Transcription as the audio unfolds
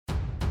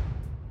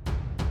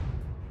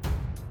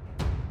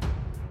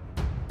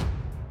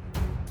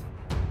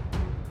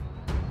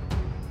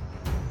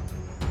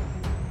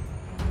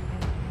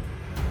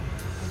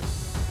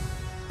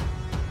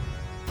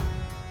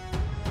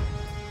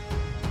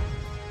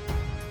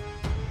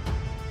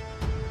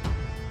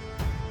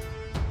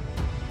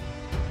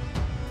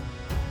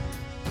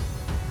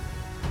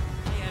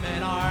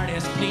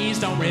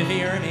please don't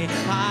revere me.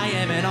 I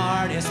am an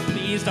artist,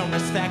 please don't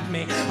respect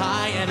me.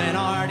 I am an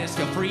artist,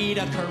 feel free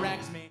to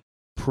correct me.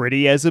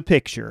 Pretty as a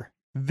picture.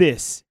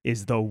 This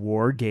is the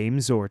War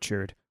Games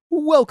Orchard.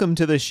 Welcome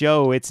to the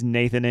show. It's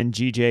Nathan and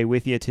GJ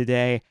with you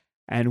today,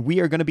 and we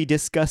are going to be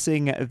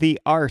discussing the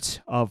art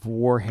of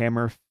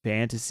Warhammer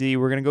Fantasy.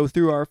 We're going to go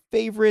through our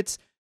favorites,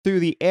 through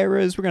the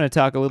eras. We're going to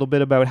talk a little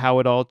bit about how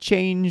it all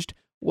changed,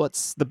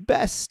 what's the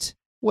best,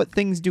 what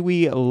things do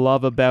we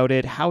love about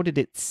it, how did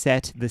it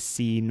set the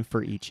scene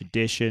for each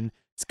edition.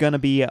 It's going to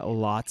be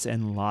lots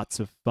and lots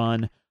of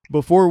fun.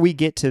 Before we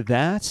get to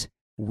that,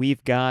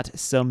 we've got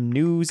some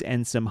news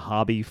and some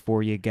hobby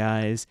for you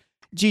guys.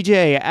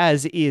 GJ,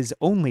 as is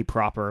only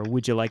proper,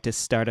 would you like to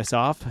start us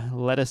off?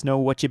 Let us know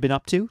what you've been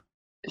up to.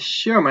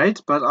 Sure,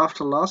 mate, but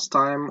after last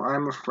time,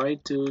 I'm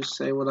afraid to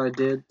say what I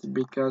did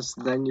because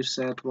then you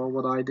said, well,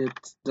 what I did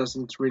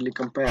doesn't really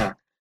compare.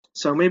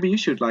 So maybe you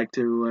should like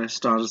to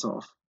start us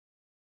off.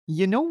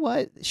 You know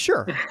what?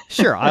 Sure,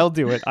 I'll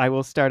do it. I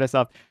will start us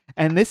off.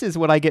 And this is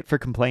what I get for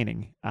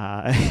complaining.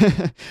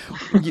 The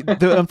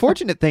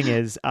unfortunate thing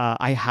is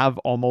I have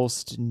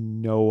almost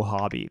no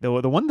hobby. The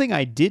one thing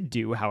I did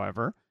do,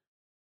 however,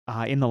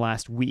 in the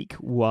last week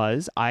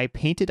was I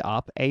painted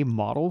up a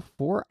model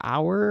for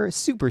our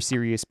Super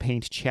Serious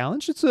Paint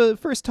Challenge. It's the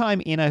first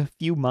time in a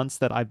few months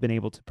that I've been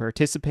able to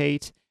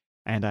participate,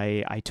 and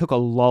I took a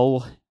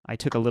lull. I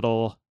took a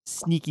little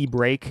sneaky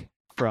break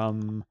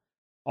from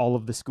all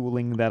of the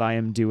schooling that I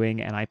am doing,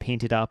 and I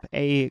painted up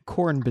a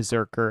Khorne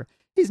Berserker.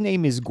 His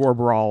name is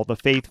Gorbral the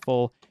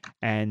Faithful,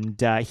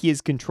 and he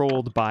is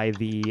controlled by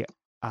the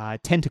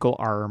tentacle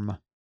arm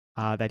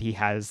that he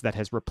has that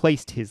has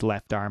replaced his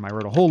left arm. I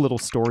wrote a whole little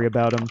story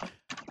about him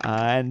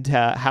and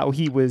how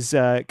he was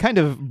kind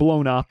of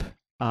blown up,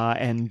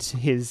 and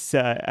his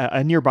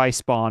a nearby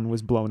spawn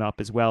was blown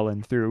up as well,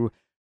 and through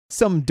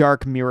some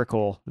dark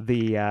miracle,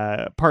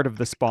 the part of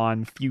the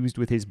spawn fused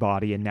with his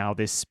body, and now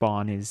this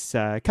spawn is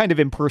kind of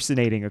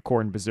impersonating a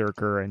Khorne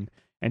Berserker and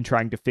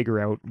trying to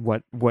figure out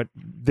what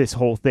this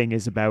whole thing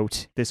is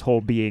about, this whole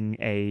being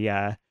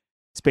a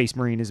Space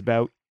Marine is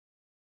about.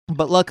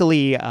 But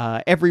luckily,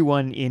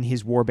 everyone in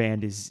his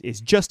warband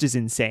is just as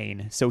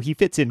insane, so he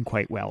fits in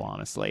quite well,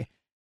 honestly.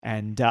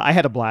 And I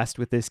had a blast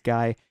with this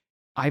guy.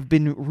 I've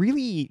been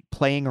really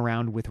playing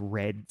around with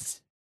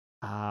reds,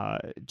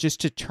 just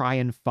to try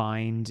and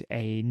find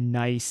a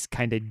nice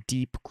kind of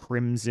deep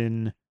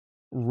crimson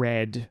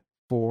red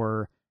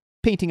for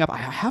painting up. I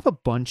have a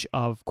bunch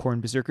of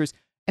Khorne Berserkers,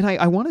 and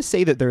I want to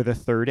say that they're the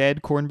third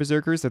ed Khorne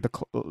Berserkers. They're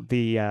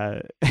the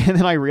and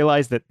then I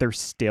realized that they're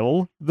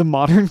still the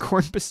modern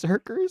Khorne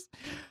Berserkers,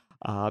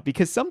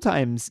 because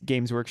sometimes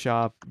Games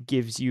Workshop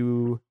gives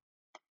you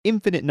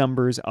infinite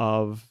numbers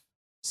of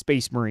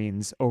Space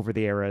Marines over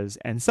the eras,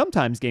 and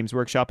sometimes Games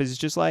Workshop is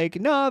just like,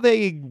 no,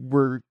 they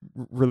were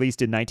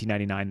released in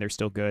 1999, they're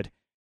still good.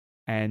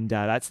 And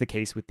that's the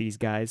case with these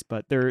guys,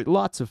 but they're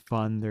lots of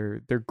fun.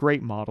 They're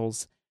great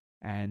models,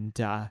 and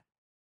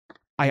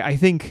I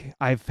think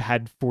I've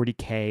had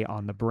 40k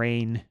on the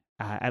brain,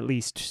 at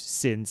least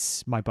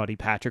since my buddy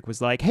Patrick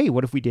was like, hey,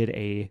 what if we did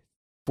a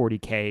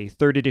 40k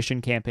 3rd edition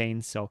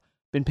campaign? So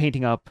been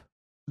painting up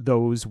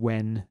those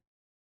when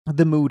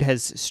the mood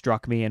has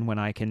struck me and when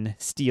I can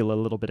steal a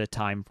little bit of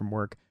time from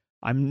work.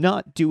 I'm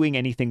not doing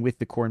anything with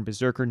the Khorne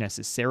Berserker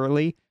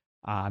necessarily.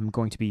 I'm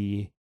going to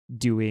be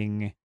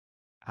doing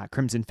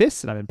Crimson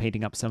Fists, and I've been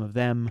painting up some of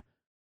them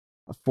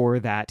for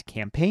that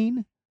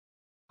campaign.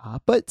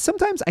 But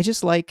sometimes I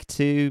just like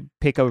to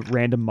pick a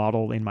random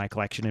model in my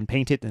collection and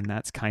paint it, and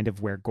that's kind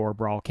of where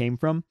Gorbral came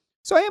from.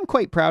 So I am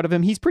quite proud of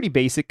him. He's pretty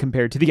basic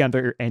compared to the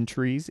other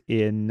entries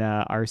in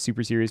our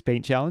Super Serious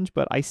Paint Challenge,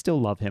 but I still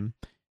love him,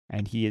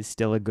 and he is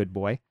still a good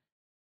boy.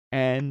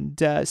 And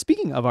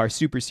speaking of our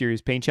Super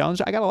Serious Paint Challenge,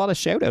 I got a lot of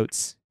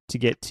shout-outs to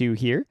get to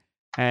here.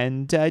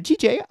 And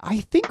GJ,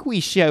 I think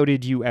we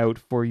shouted you out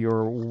for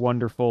your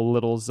wonderful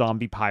little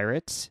zombie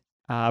pirate,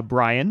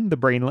 Brian the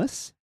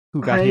Brainless,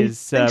 who got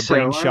his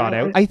brain shot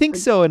out. I think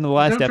so in the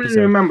last episode. I don't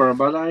really remember,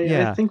 but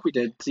I think we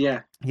did,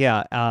 yeah.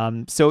 Yeah,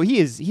 so he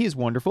is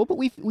wonderful, but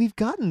we've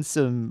gotten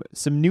some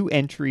new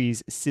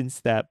entries since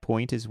that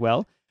point as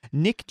well.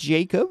 Nick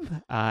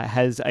Jacob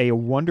has a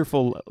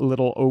wonderful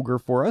little ogre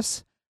for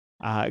us,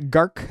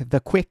 Gark the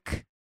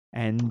Quick,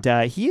 and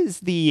he is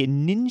the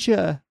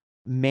ninja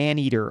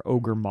man-eater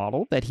ogre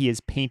model that he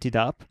has painted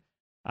up,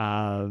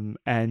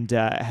 and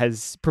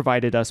has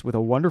provided us with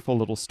a wonderful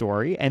little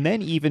story, and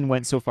then even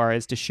went so far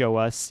as to show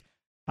us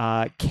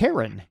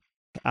Karen,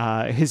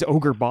 his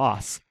ogre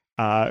boss,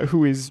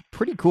 who is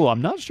pretty cool.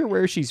 I'm not sure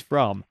where she's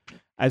from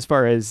as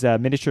far as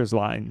miniatures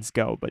lines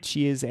go, but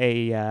she is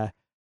a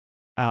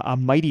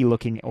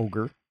mighty-looking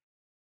ogre.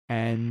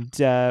 And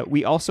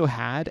we also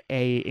had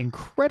a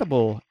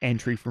incredible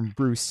entry from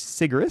Bruce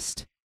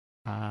Sigarist.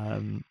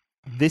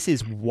 This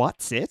is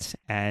What's It,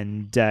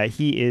 and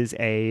he is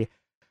a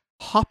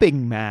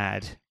hopping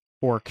mad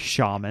orc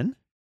shaman,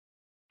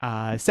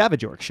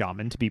 savage orc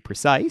shaman to be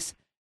precise.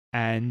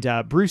 And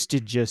Bruce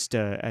did just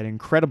an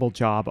incredible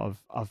job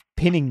of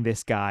pinning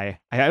this guy.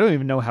 I don't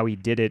even know how he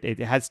did it. It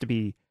has to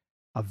be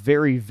a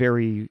very,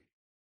 very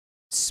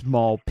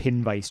small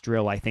pin vise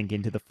drill, I think,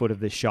 into the foot of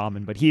this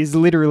shaman, but he is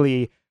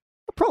literally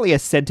probably a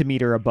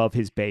centimeter above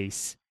his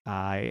base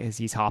as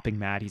he's hopping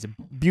mad. He's a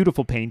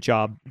beautiful paint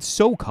job,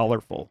 so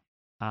colorful.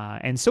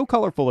 And so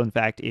colorful, in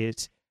fact,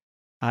 it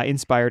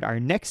inspired our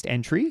next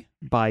entry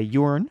by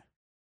Jorn.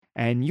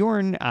 And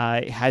Jorn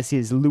has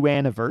his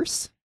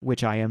Luaniverse,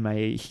 which I am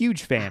a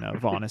huge fan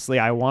of, honestly.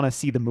 I want to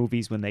see the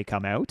movies when they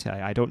come out.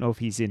 I don't know if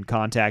he's in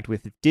contact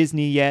with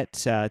Disney yet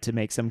to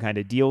make some kind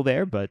of deal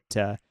there, but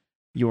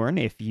Jorn,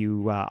 if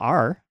you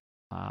are,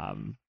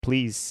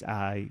 please,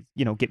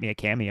 get me a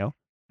cameo.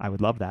 I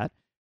would love that.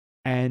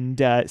 And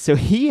so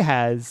he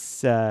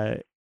has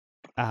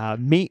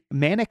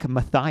Manic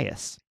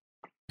Matthias,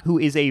 who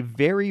is a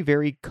very,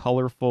 very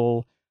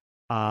colorful,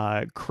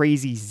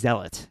 crazy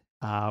zealot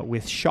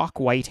with shock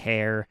white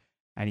hair,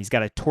 and he's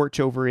got a torch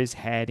over his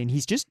head, and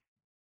he's just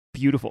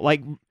beautiful.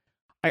 Like,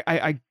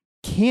 I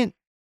can't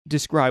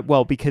describe,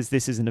 well, because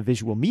this isn't a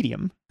visual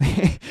medium,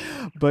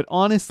 but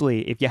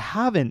honestly, if you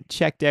haven't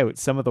checked out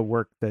some of the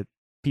work that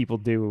people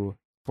do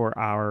for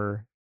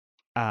our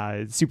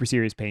Super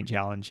Serious Paint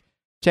Challenge,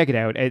 check it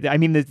out. I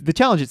mean, the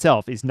challenge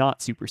itself is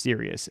not super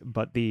serious,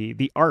 but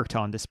the art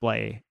on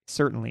display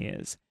certainly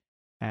is.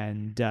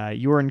 And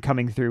Jorn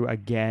coming through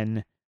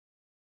again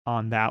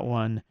on that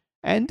one.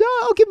 And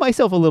I'll give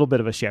myself a little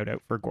bit of a shout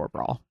out for Gore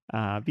Brawl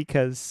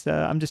because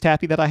I'm just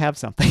happy that I have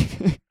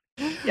something.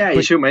 Yeah,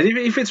 you should, mate.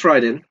 He fits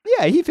right in.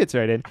 Yeah, he fits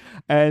right in.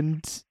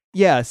 And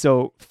yeah,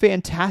 so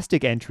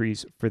fantastic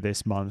entries for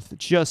this month.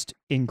 Just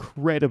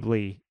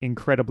incredibly,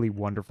 incredibly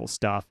wonderful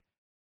stuff.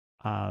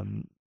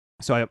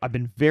 So I've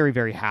been very,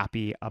 very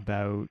happy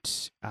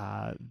about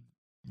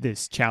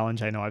this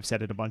challenge. I know I've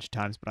said it a bunch of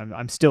times, but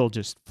I'm still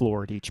just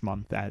floored each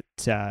month at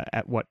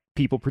what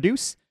people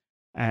produce.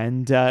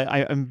 And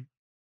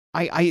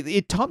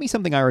it taught me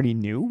something I already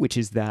knew, which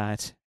is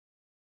that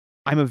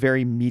I'm a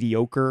very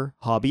mediocre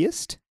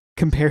hobbyist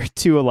compared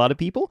to a lot of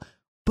people,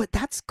 but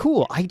that's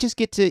cool. I just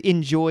get to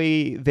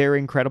enjoy their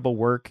incredible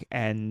work,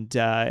 and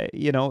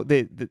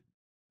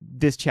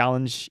this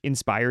challenge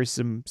inspires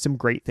some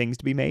great things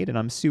to be made, and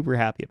I'm super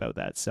happy about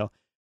that. So,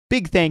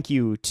 big thank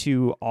you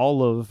to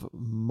all of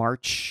our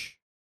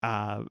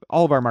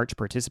March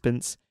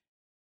participants,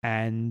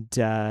 and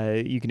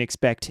you can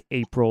expect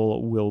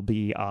April will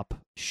be up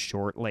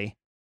shortly.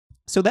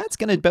 So that's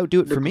gonna about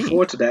do it for me. Looking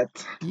forward to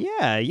that.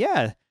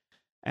 Yeah.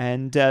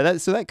 And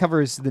that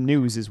covers the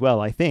news as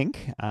well, I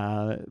think.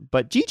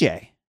 But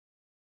GJ,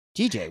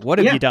 what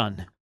have you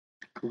done?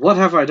 What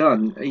have I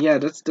done? Yeah,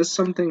 that's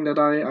something that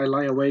I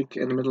lie awake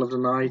in the middle of the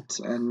night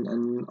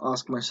and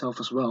ask myself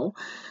as well.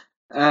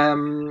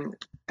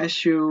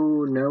 As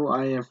you know,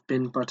 I have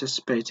been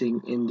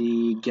participating in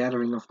the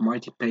Gathering of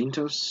Mighty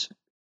Painters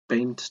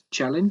Paint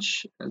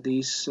Challenge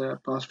these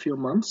past few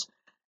months.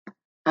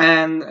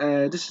 And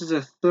this is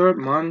the third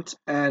month,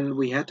 and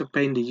we had to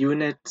paint a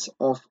unit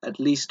of at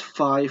least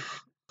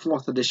 5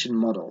 4th edition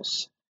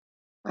models.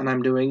 And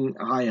I'm doing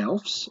High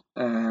Elves.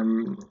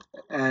 And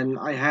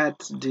I had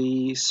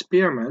the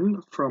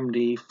Spearman from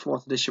the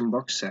 4th edition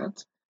box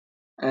set.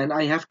 And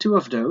I have 2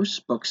 of those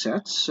box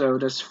sets, so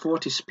that's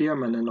 40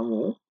 Spearmen in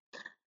all.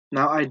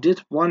 Now, I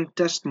did one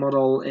test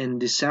model in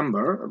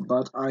December,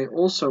 but I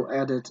also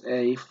added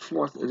a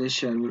 4th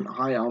edition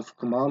High Elf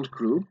command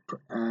group,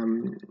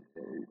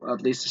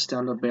 at least the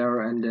standard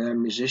bearer and the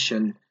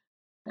musician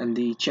and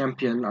the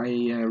champion. I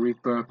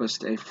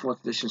repurposed a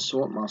 4th edition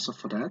swordmaster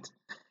for that.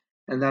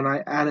 And then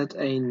I added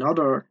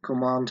another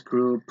command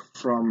group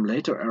from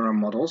later era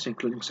models,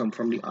 including some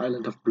from the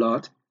Island of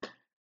Blood.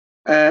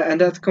 And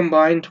that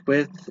combined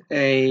with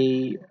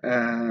a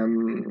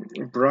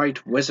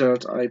bright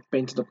wizard I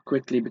painted up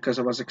quickly because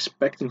I was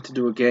expecting to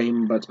do a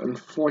game, but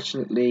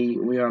unfortunately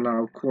we are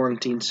now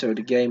quarantined, so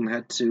the game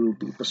had to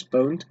be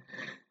postponed.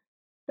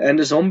 And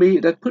the zombie,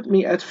 that put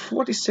me at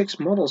 46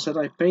 models that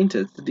I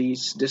painted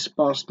this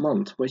past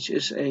month, which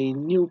is a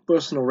new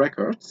personal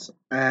record.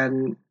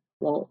 And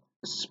well,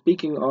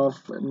 speaking of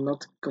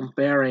not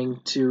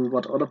comparing to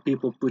what other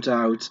people put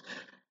out,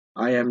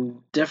 I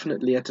am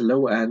definitely at the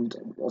low end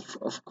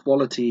of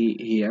quality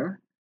here,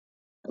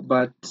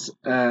 but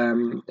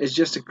it's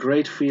just a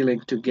great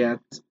feeling to get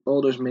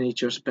all those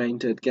miniatures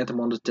painted, get them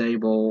on the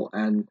table,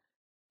 and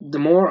the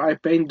more I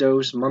paint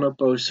those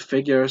monopose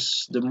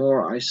figures, the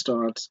more I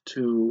start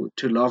to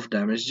love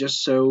them. It's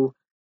just so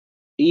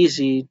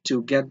easy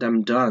to get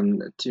them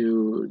done,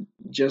 to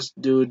just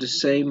do the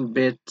same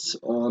bit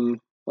on.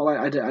 Well,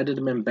 I did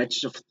them in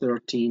batches of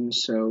 13,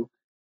 so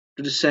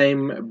do the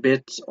same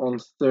bit on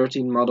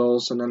 13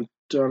 models and then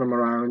turn them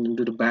around and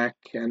do the back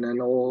and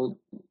then all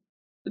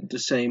the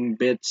same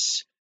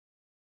bits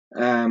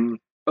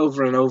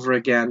over and over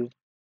again.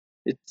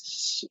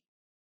 It's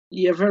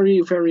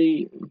very,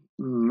 very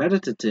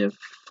meditative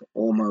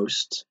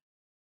almost.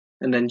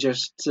 And then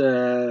just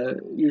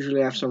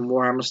usually have some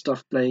Warhammer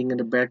stuff playing in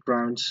the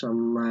background,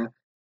 some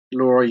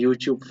lore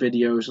YouTube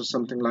videos or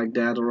something like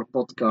that, or a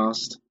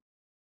podcast.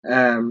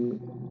 Yeah,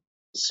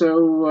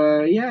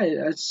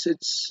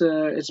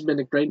 it's been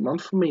a great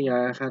month for me.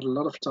 I've had a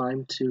lot of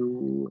time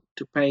to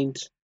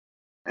paint,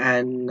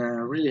 and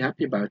really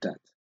happy about that.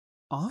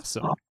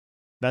 Awesome.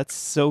 That's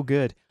so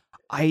good.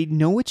 I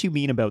know what you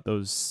mean about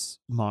those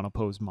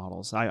monopose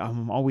models.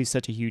 I'm always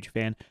such a huge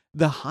fan.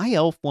 The high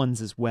elf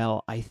ones as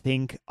well, I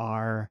think,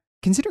 are,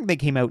 considering they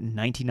came out in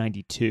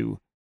 1992,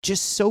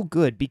 just so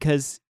good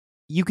because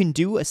you can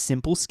do a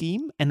simple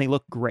scheme and they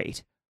look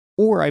great.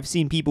 Or I've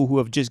seen people who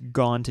have just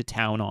gone to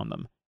town on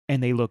them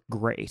and they look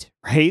great,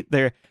 right?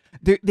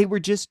 They were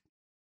just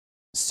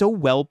so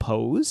well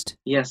posed.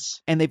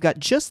 Yes. And they've got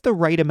just the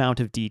right amount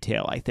of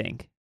detail, I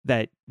think,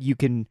 that you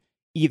can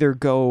either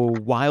go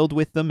wild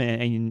with them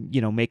and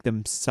make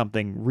them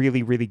something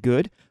really, really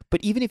good.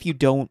 But even if you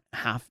don't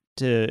have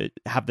to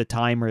have the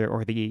time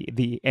or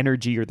the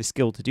energy or the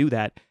skill to do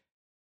that,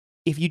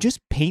 if you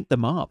just paint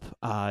them up,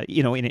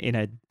 in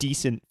a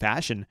decent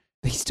fashion,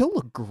 they still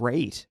look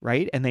great,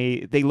 right? And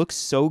they look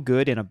so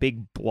good in a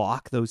big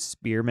block. Those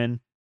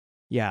spearmen,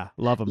 yeah,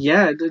 love them.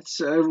 Yeah,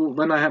 that's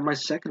when I had my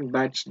second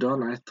batch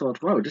done, I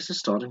thought, wow, this is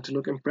starting to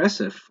look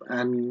impressive.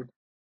 And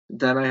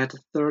then I had the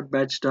third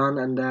batch done,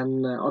 and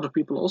then other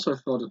people also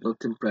thought it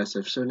looked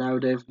impressive. So now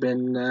they've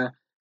been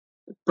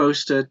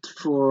posted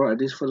for, at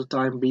least for the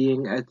time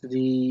being, at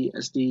the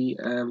as the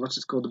what's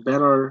it called, the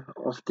banner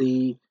of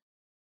the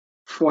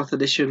fourth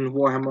edition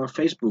Warhammer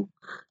Facebook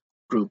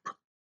group,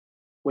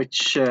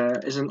 which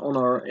is an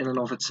honor in and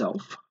of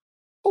itself.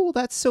 Oh,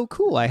 that's so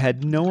cool. I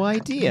had no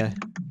idea.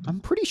 I'm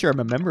pretty sure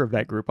I'm a member of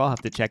that group. I'll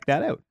have to check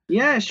that out.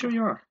 Yeah, sure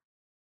you are.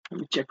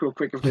 Let me check real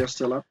quick if they're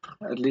still up,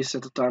 at least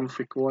at the time of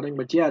recording.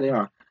 But yeah, they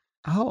are.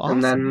 Oh,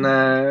 And awesome.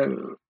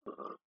 then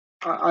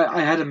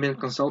I hadn't been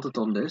consulted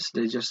on this.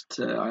 They just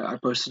I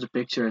posted a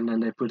picture and then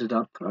they put it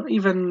up.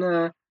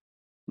 Even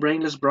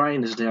Brainless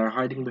Brian is there,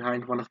 hiding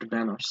behind one of the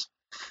banners.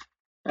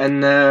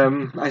 And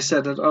I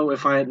said that, oh,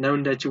 if I had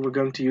known that you were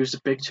going to use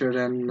the picture,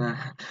 then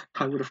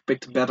I would have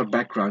picked a better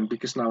background,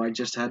 because now I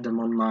just had them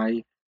on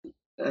my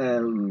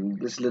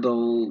this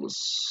little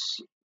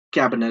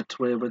cabinet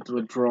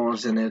with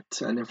drawers in it,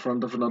 and in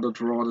front of another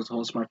drawer that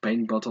holds my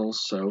paint bottles.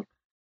 So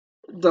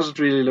it doesn't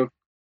really look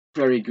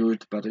very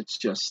good, but it's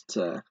just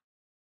a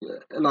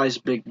nice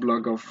big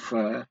block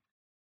of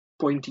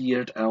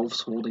pointy-eared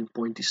elves holding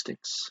pointy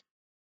sticks.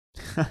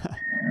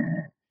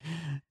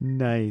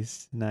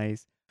 Nice,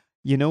 nice.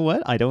 You know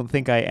what? I don't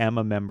think I am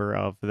a member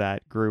of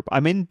that group.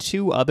 I'm in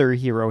 2 other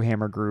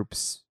Herohammer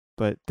groups,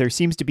 but there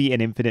seems to be an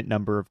infinite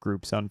number of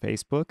groups on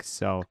Facebook,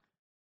 so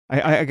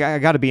I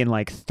got to be in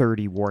like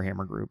 30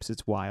 Warhammer groups.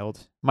 It's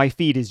wild. My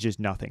feed is just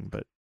nothing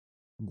but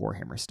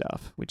Warhammer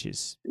stuff, which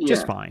is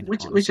just Yeah, fine.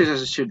 which is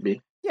as it should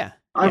be. Yeah,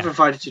 I've yeah.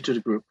 invited you to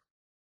the group,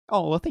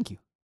 Oh, well, thank you.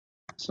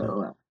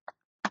 so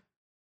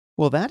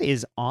Well, that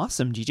is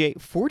awesome, GJ.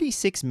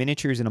 46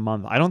 miniatures in a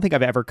month. I don't think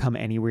I've ever come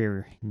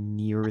anywhere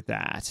near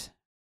that.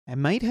 I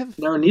might have.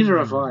 no, neither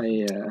have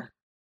I.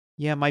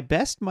 Yeah, my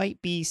best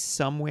might be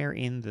somewhere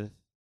in the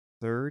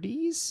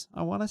 30s,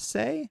 I want to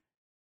say.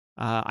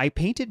 I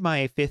painted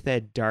my 5th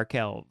ed Dark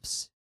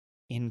Elves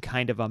in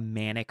kind of a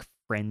manic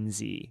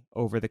frenzy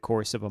over the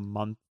course of a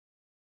month.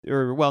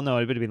 Or, well, no,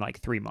 it would have been like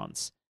 3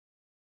 months.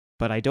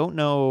 But I don't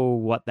know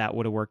what that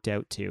would have worked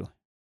out to.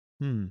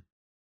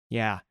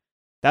 Yeah.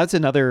 That's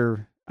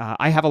another.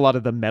 I have a lot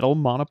of the metal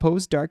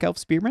monopose Dark Elf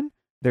Spearmen.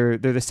 They're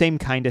the same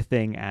kind of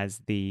thing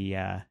as the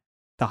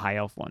High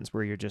Elf ones,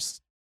 where you're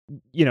just,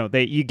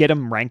 you get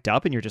them ranked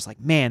up and you're just like,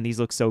 man, these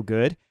look so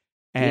good,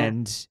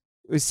 and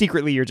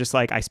secretly you're just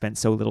like, I spent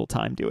so little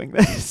time doing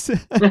this.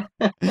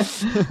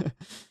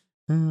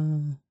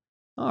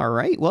 All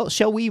right, well,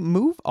 shall we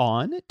move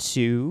on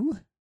to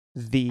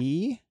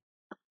the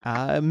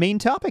main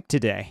topic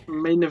today?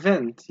 Main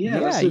event. Yeah,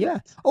 let's do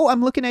that. Oh,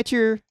 I'm looking at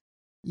your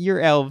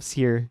elves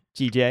here,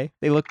 GJ.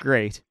 They look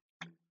great.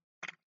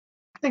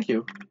 Thank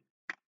you.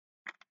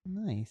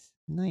 Nice,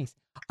 nice.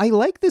 I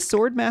like the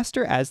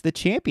Swordmaster as the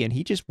champion.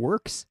 He just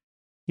works.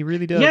 He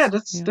really does. Yeah,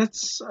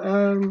 that's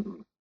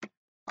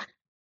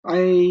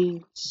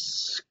I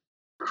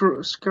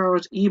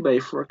scoured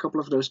eBay for a couple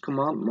of those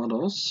command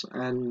models,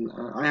 and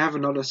I have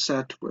another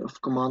set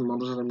of command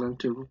models that I'm going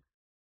to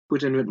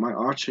put in with my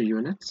archer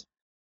unit.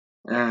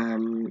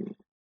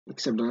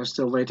 Except that I'm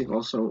still waiting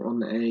also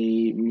on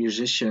a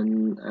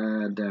musician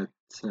that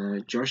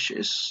Josh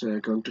is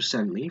going to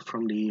send me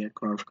from the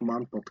Crown of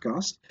Command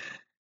podcast.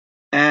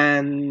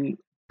 And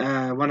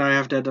when I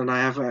have that, then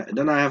I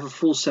have a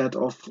full set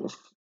of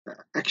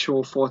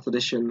actual fourth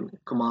edition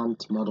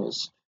command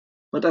models.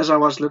 But as I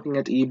was looking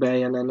at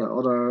eBay and then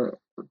other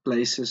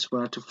places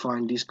where to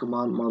find these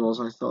command models,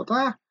 I thought,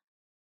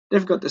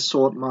 they've got this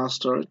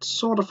Swordmaster. It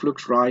sort of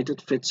looks right. It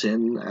fits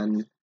in.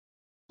 And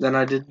then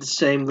I did the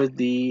same with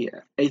the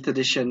 8th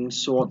edition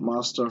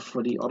Swordmaster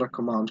for the other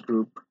command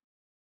group,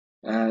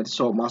 the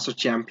Swordmaster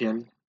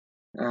Champion.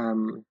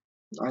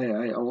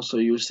 I also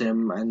used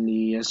him and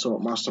the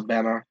Swordmaster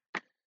banner,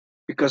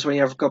 because when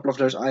you have a couple of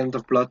those Island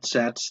of Blood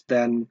sets,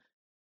 then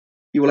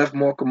you will have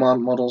more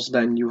command models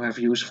than you have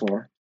use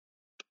for.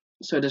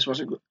 So this was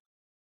a good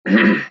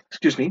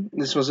excuse me.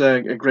 This was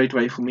a great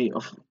way for me to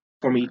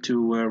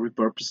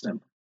repurpose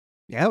them.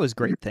 Yeah, it was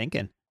great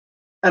thinking.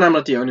 And I'm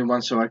not the only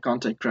one, so I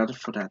can't take credit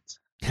for that.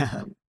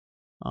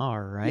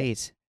 All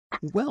right.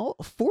 Well,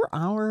 for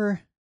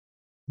our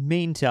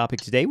main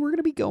topic today, we're going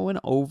to be going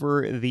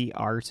over the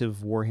art of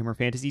Warhammer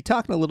Fantasy,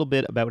 talking a little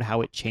bit about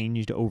how it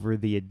changed over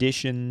the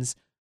editions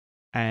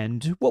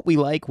and what we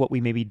like, what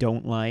we maybe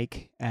don't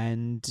like,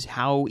 and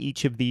how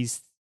each of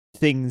these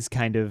things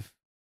kind of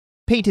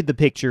painted the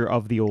picture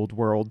of the old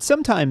world,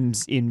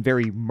 sometimes in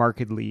very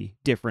markedly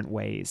different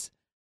ways.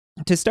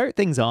 To start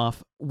things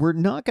off, we're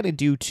not going to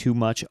do too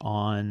much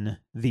on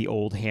the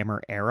old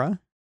Hammer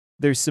era.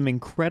 There's some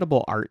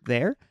incredible art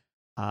there.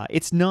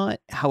 It's not,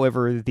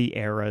 however, the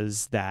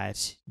eras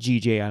that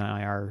GJ and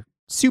I are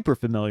super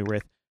familiar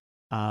with.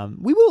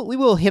 We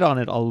will hit on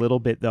it a little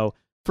bit, though.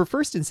 For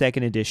first and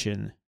second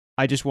edition,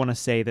 I just want to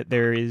say that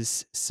there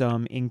is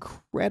some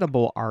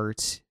incredible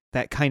art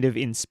that kind of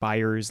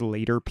inspires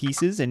later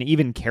pieces and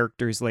even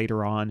characters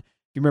later on.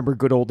 You remember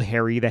good old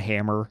Harry the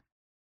Hammer,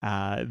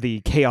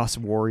 the Chaos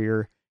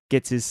Warrior,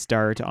 gets his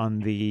start on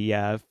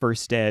the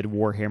first ed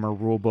Warhammer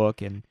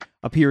rulebook and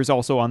appears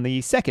also on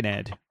the second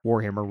ed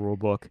Warhammer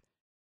rulebook.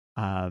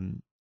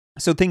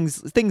 So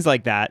things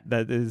like that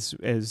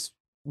is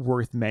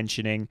worth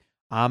mentioning.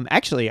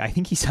 Actually, I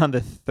think he's on the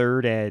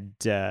third ed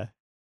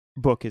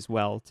book as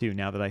well too.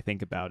 Now that I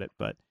think about it,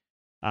 but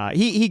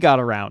he got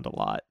around a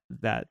lot.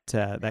 That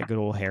good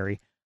old Harry.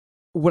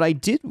 What I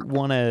did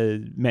want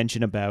to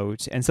mention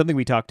about, and something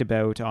we talked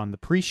about on the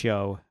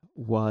pre-show,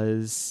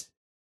 was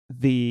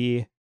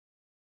the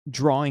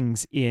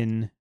drawings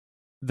in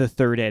the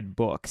third ed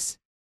books.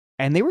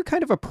 And they were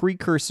kind of a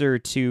precursor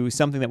to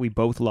something that we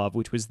both love,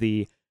 which was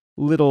the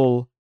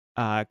little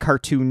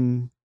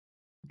cartoon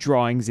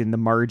drawings in the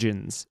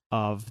margins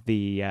of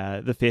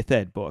the fifth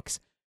ed books.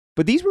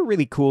 But these were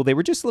really cool. They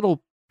were just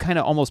little kind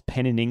of almost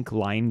pen and ink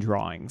line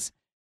drawings.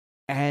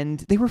 And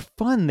they were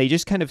fun. They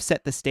just kind of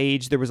set the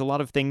stage. There was a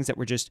lot of things that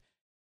were just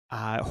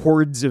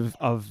hordes of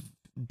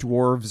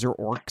dwarves or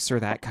orcs or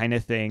that kind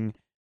of thing.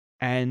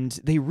 And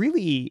they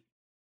really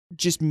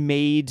just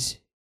made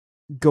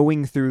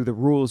going through the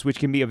rules, which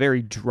can be a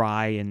very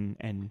dry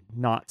and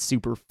not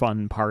super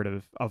fun part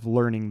of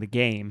learning the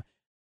game,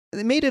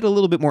 it made it a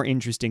little bit more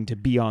interesting to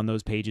be on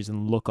those pages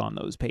and look on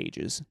those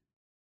pages.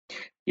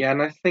 Yeah,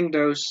 and I think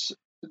those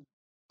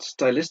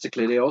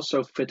stylistically they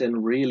also fit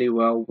in really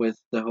well with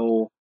the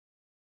whole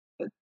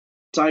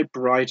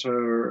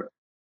typewriter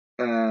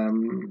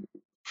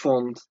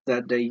font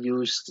that they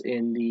used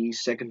in the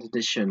second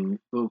edition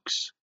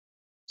books.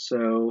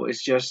 So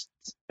it's just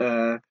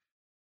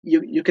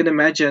you can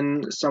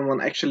imagine someone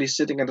actually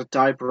sitting at a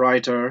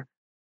typewriter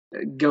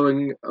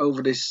going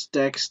over this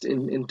text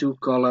in two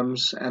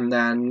columns and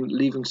then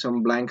leaving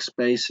some blank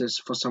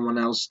spaces for someone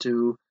else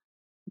to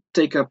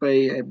take up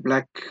a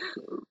black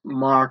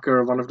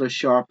marker, one of those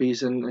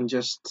sharpies, and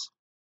just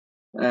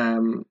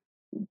um,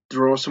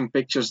 draw some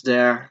pictures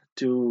there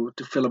to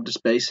fill up the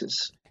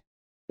spaces.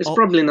 It's Oh,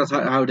 probably not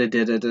how they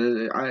did it.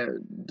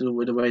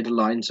 The way the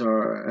lines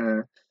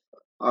are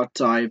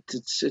typed,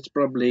 it's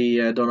probably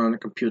done on a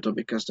computer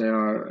because they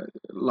are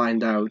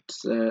lined out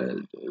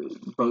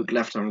both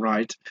left and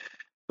right.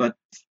 But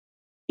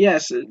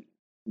yes,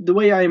 the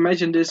way I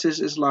imagine this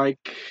is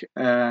like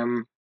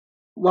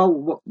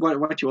well,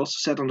 what you also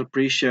said on the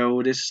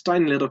pre-show. This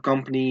tiny little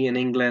company in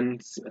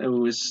England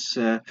who is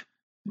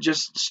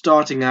just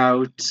starting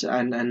out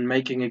and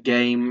making a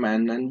game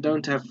and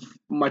don't have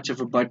much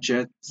of a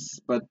budget,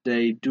 but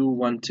they do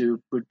want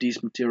to put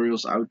these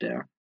materials out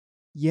there.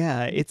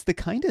 yeah, it's the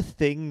kind of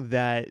thing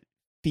that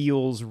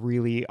feels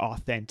really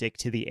authentic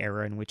to the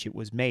era in which it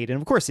was made. And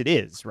of course it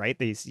is, right?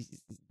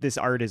 This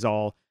art is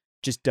all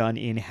just done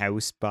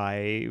in-house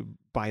by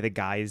the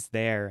guys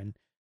there. And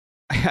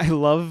I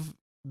love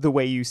the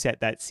way you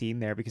set that scene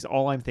there, because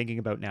all I'm thinking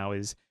about now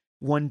is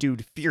one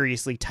dude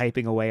furiously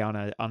typing away on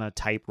a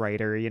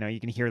typewriter. You know, you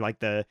can hear like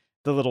the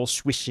little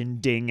swish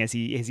and ding as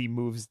he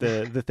moves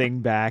the thing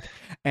back,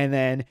 and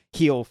then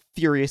he'll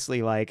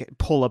furiously like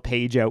pull a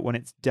page out when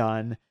it's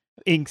done.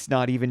 Ink's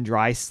not even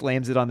dry,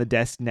 slams it on the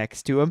desk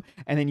next to him,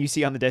 and then you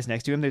see on the desk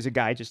next to him there's a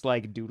guy just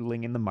like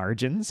doodling in the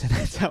margins. And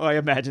that's how I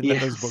imagine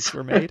that those books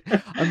were made.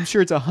 I'm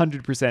sure it's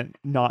 100%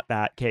 not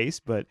that case,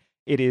 but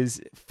it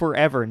is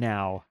forever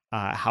now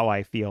how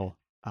I feel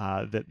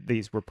that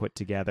these were put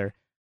together.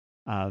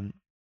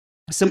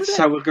 That's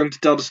how we're going to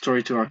tell the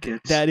story to our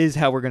kids. That is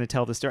how we're going to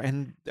tell the story.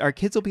 And our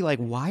kids will be like,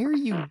 why are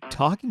you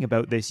talking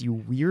about this, you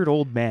weird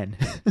old men?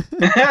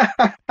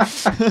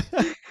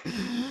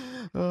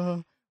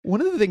 One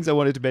of the things I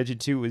wanted to mention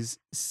too was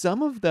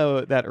some of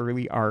that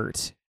early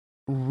art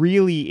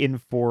really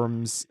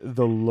informs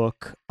the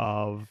look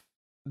of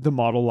the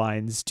model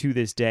lines to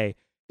this day.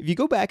 If you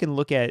go back and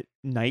look at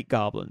Night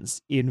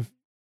Goblins in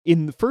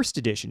the first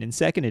edition, in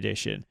second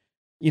edition,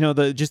 you know,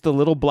 the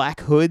little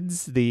black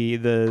hoods, the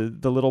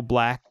little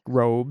black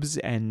robes,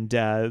 and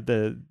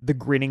the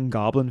grinning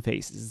goblin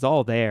faces, it's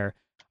all there.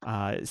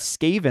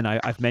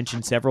 Skaven, I've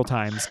mentioned several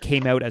times,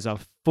 came out as a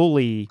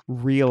fully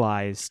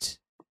realized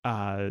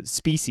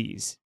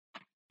species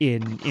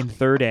in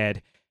third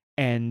ed,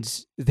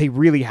 and they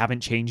really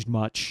haven't changed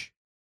much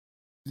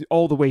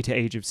all the way to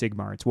Age of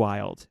Sigmar. It's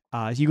wild.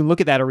 So you can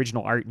look at that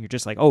original art and you're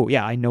just like, oh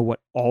yeah, I know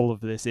what all of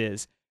this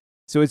is.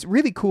 So it's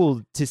really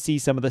cool to see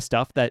some of the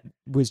stuff that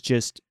was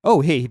just,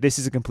 oh hey, this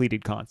is a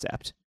completed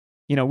concept.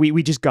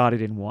 We just got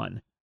it in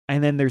one.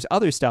 And then there's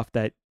other stuff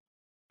that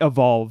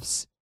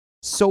evolves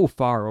so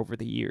far over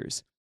the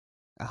years.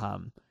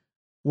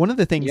 One of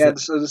the things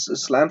this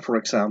Slan, for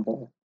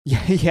example.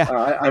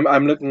 Yeah.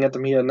 I'm looking at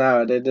them here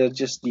now. They're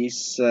just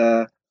these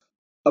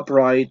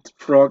upright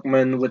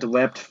frogmen with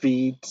webbed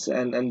feet,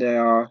 and they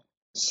are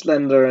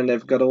slender, and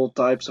they've got all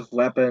types of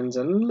weapons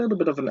and a little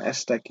bit of an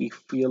Aztec-y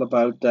feel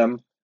about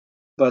them.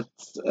 But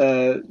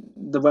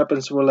the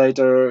weapons in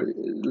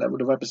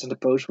the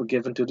pose were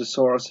given to the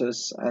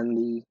sauruses, and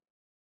the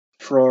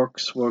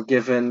frogs were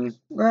given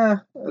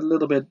a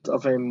little bit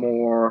of a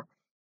more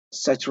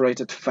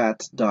saturated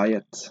fat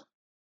diet.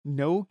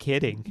 No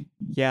kidding.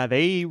 Yeah,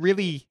 they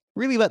really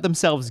let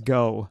themselves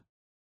go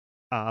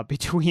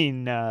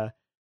between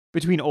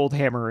Old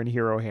Hammer and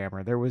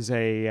Herohammer. There was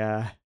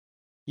a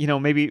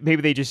maybe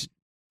they just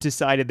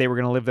decided they were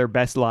going to live their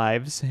best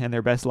lives, and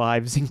their best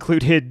lives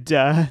included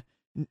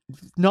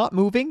not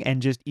moving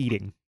and just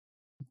eating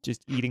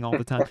all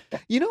the time.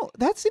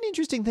 That's an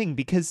interesting thing,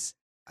 because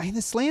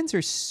the Slans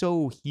are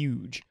so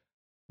huge,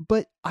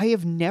 but I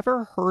have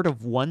never heard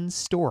of one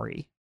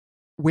story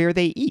where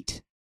they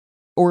eat,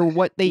 or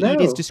what they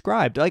eat is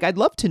described. Like, I'd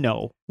love to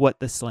know what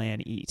the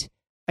Slan eat.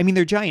 I mean,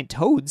 they're giant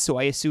toads, so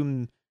I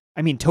assume,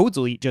 toads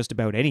will eat just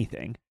about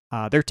anything.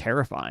 They're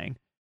terrifying,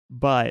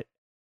 but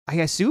I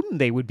assume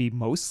they would be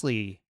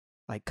mostly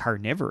like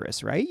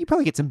carnivorous, right? You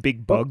probably get some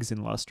big bugs in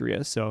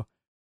Lustria, so.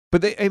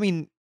 But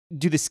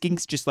do the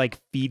skinks just like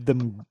feed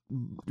them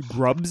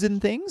grubs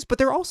and things? But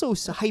they're also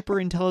hyper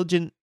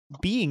intelligent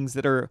beings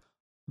that are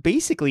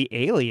basically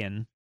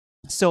alien.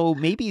 So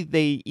maybe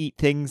they eat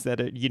things that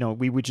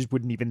we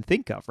wouldn't even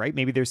think of, right?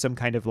 Maybe there's some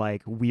kind of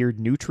like weird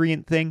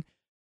nutrient thing.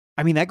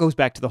 That goes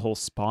back to the whole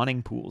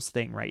spawning pools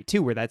thing, right?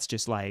 Too, where that's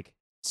just like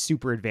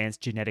super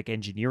advanced genetic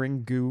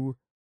engineering goo.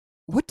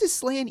 What does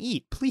Slan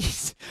eat?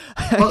 Please,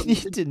 I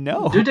need to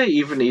know. Do they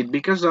even eat?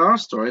 Because there are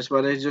stories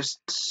where they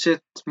just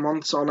sit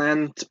months on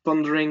end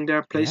pondering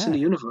their place in the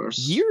universe.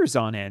 Years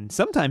on end,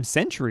 sometimes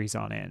centuries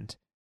on end.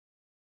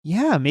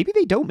 Yeah, maybe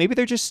they don't. Maybe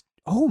they're just,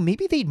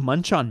 maybe they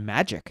munch on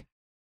magic.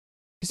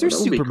 Because they're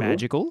super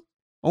magical.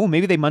 Oh,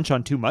 maybe they munch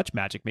on too much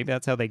magic. Maybe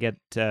that's how they get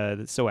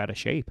so out of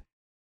shape.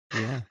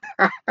 Yeah.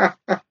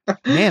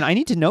 Man, I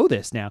need to know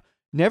this now.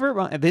 Never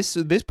mind. This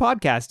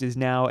podcast is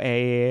now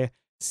a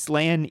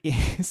Slan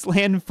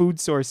food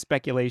source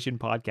speculation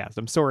podcast.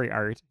 I'm sorry,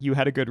 Art. You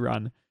had a good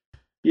run.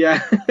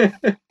 Yeah.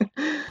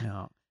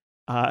 No.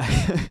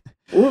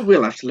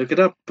 We'll have to look it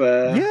up.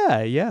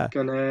 Yeah.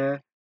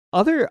 Gonna.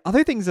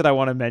 Other things that I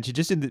want to mention,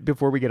 just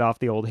before we get off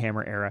the Old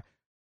Hammer era.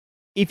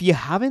 If you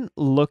haven't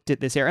looked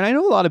at this era, and I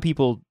know a lot of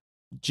people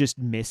just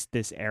missed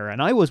this era,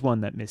 and I was one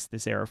that missed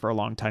this era for a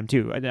long time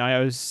too. And I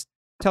was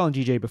telling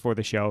GJ before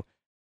the show,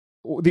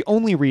 the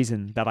only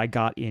reason that I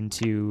got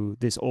into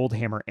this Old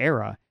Hammer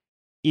era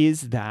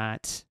is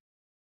that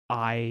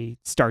I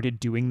started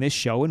doing this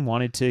show and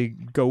wanted to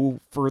go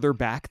further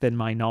back than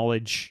my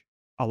knowledge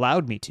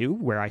allowed me to,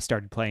 where I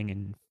started playing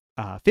in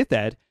 5th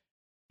ed.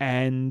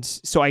 And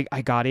so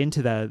I got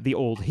into the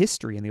old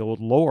history and the old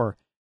lore.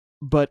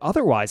 But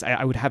otherwise,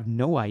 I would have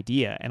no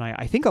idea. And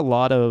I think a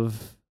lot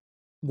of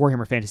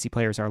Warhammer Fantasy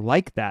players are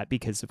like that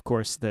because, of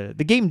course, the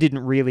game didn't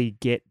really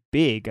get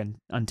big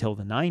until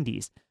the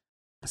 90s.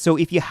 So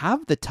if you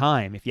have the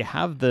time, if you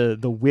have the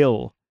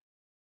will,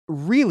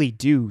 really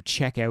do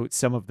check out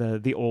some of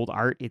the old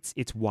art.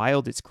 It's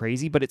wild, it's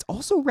crazy, but it's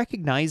also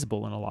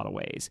recognizable in a lot of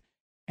ways.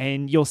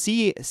 And you'll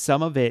see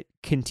some of it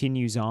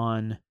continues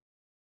on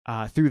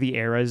through the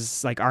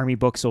eras. Like Army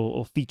books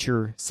will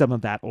feature some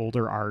of that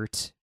older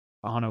art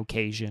on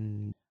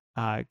occasion,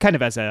 kind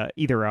of as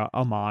either a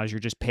homage or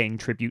just paying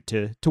tribute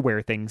to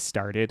where things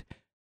started.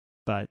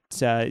 But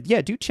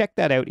yeah, do check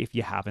that out if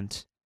you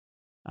haven't.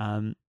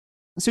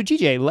 So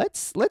GJ,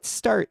 let's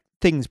start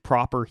things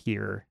proper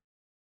here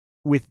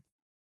with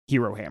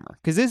Herohammer,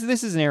 because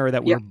this is an era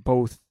that we're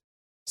both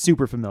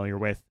super familiar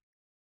with.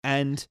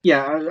 And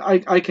yeah,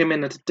 I came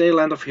in at the tail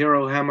end of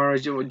Herohammer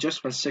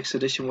just when 6th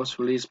edition was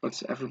released,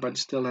 but everybody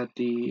still had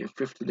the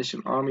 5th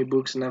edition army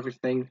books and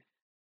everything.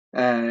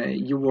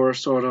 You were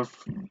sort of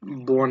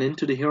born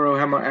into the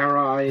Herohammer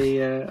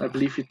era. I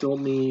believe you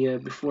told me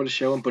before the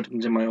show. I'm putting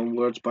it in my own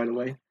words, by the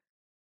way.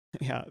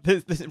 Yeah,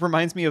 this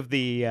reminds me of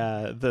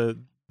the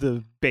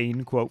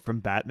Bane quote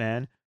from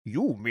Batman.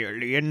 You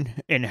merely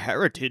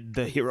inherited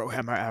the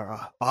Herohammer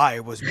era. I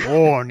was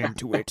born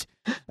into it.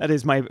 That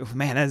is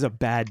that is a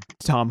bad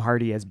Tom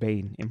Hardy as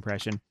Bane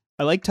impression.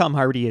 I like Tom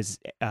Hardy as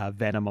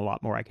Venom a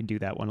lot more. I can do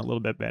that one a little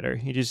bit better.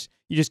 You just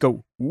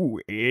go, ooh,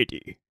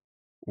 Eddie.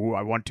 Ooh,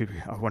 I want to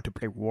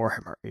play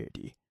Warhammer,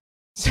 Eddie.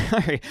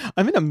 Sorry,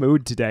 I'm in a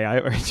mood today. I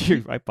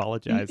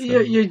apologize.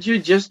 You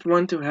just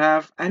want to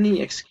have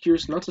any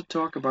excuse not to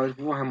talk about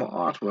Warhammer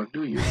artwork,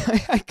 do you?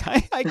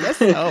 I guess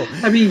so.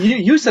 I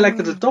mean, you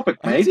selected the topic,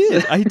 mate.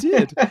 I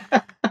did.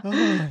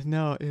 Oh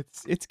no,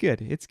 it's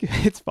good. It's good.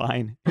 It's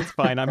fine. It's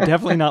fine. I'm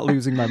definitely not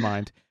losing my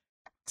mind.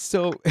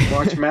 So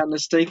March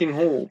Madness taking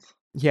hold.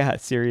 Yeah,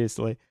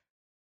 seriously.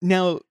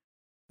 Now,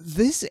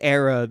 this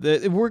era,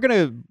 we're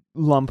gonna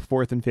lump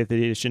fourth and fifth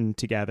edition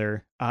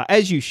together,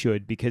 as you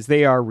should, because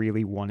they are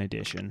really one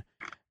edition.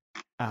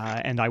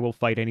 And I will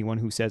fight anyone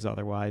who says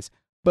otherwise.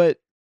 But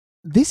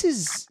this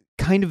is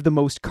kind of the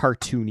most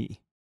cartoony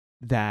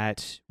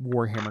that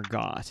Warhammer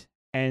got,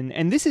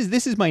 and this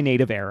is my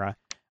native era.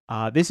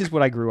 This is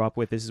what I grew up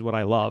with. This is what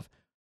I love.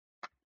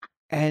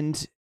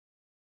 And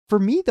for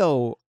me,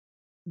 though,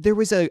 there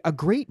was a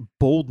great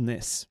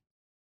boldness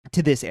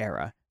to this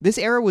era. This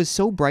era was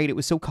so bright, it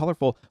was so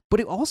colorful, but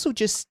it also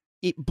just,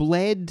 it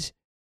bled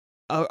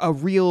a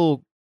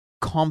real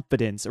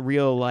confidence, a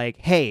real like,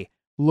 hey,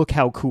 look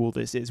how cool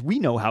this is. We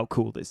know how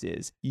cool this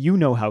is. You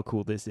know how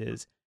cool this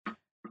is.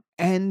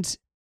 And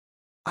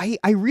I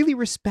really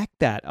respect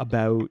that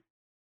about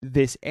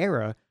this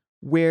era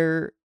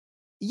where,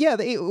 yeah,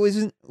 it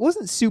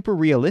wasn't super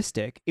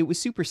realistic. It was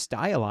super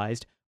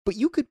stylized, but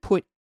you could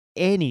put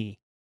any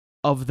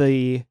of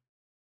the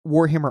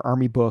Warhammer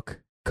Army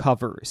book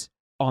covers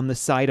on the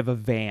side of a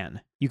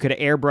van. You could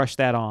airbrush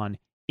that on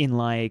in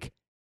like,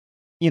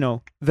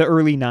 the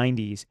early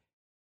 90s,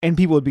 and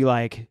people would be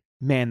like,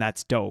 man,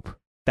 that's dope.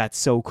 That's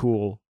so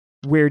cool.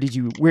 Where did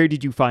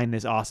you find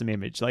this awesome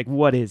image? Like,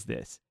 what is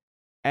this?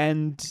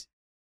 And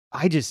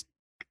I just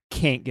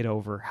can't get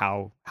over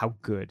how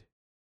good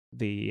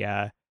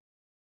the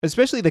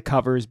especially the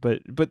covers,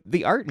 but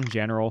the art in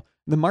general,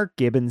 the Mark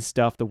Gibbons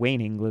stuff, the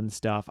Wayne England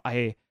stuff,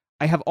 I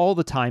have all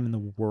the time in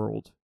the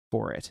world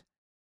for it.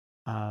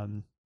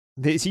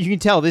 You can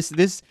tell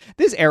this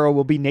era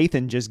will be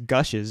Nathan just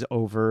gushes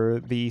over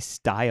the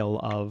style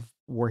of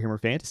Warhammer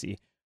Fantasy.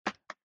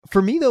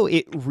 For me, though,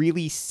 it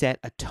really set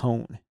a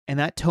tone, and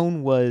that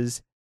tone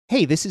was,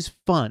 hey, this is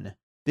fun.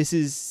 This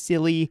is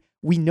silly.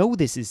 We know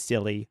this is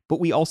silly, but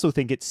we also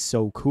think it's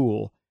so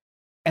cool.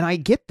 And I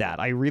get that.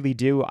 I really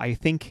do. I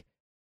think,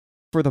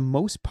 for the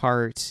most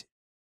part,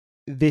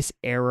 this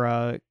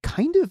era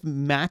kind of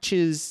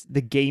matches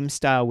the game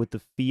style with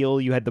the feel.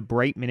 You had the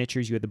bright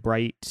miniatures, you had the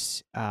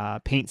bright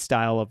paint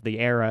style of the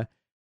era,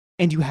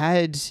 and you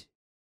had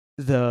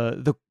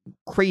the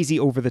crazy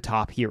over the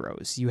top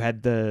heroes. You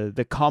had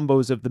the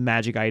combos of the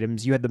magic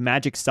items. You had the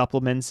magic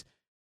supplements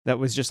that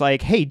was just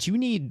like, hey, do you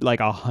need like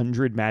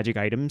 100 magic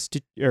items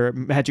or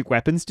magic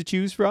weapons to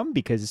choose from?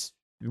 Because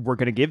we're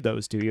gonna give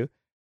those to you.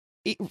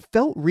 It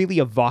felt really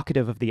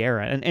evocative of the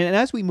era, and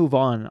as we move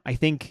on, I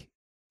think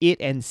it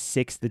and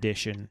sixth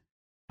edition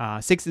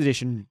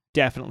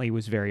definitely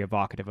was very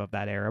evocative of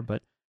that era.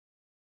 But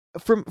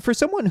for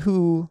someone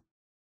who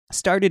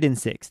started in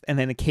sixth and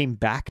then it came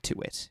back to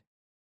it,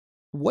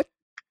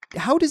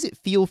 how does it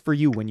feel for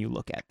you when you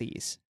look at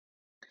these?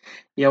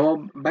 Yeah,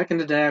 well, back in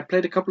the day, I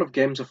played a couple of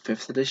games of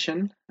fifth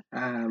edition,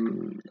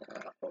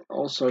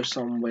 also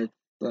some with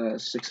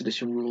sixth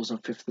edition rules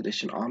and fifth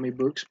edition army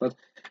books, but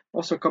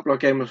also a couple of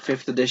games of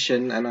fifth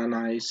edition, and then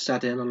I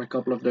sat in on a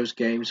couple of those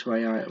games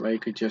where you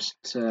could just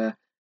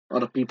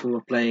other people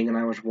were playing and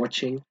I was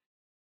watching.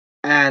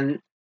 And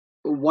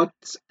what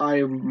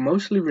I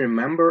mostly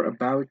remember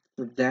about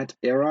that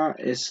era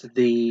is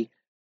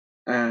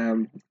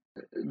um,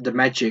 the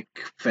magic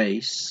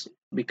phase,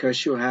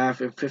 because you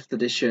have in fifth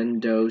edition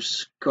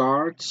those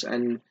cards,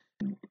 and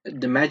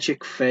the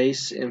magic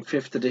phase in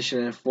fifth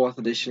edition and fourth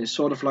edition is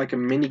sort of like a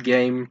mini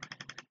game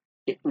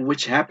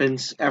which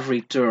happens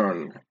every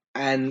turn,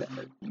 and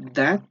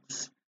that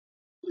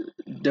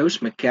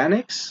those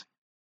mechanics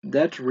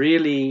that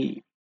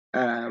really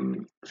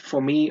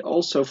for me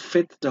also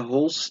fit the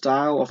whole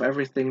style of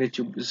everything that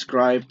you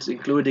described,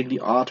 including the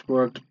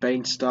artwork, the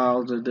paint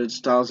style, the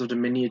styles of the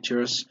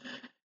miniatures.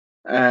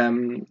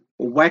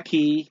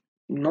 Wacky,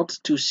 not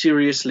too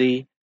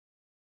seriously.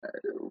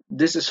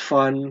 This is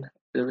fun.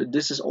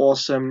 This is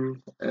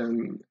awesome.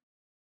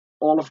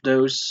 All of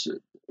those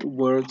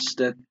words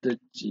that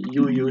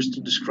you use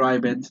to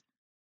describe it,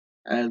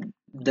 and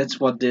that's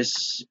what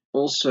this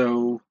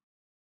also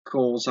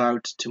calls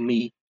out to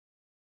me.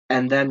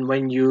 And then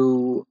when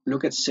you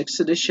look at sixth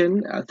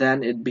edition,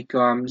 then it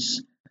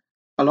becomes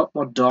a lot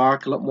more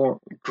dark, a lot more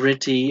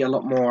gritty, a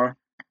lot more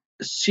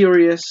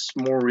serious,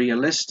 more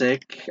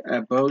realistic,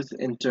 both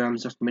in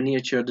terms of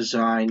miniature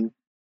design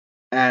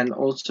and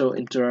also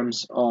in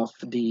terms of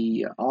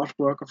the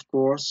artwork, of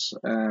course.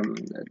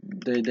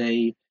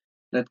 They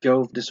let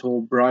go of this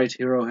whole bright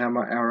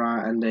Herohammer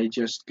era, and they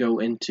just go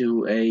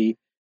into a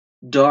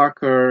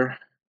darker,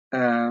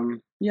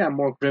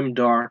 more grim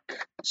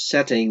dark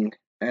setting,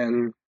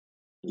 and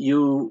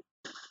you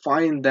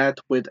find that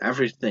with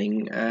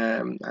everything.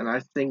 And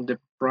I think the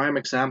prime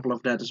example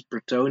of that is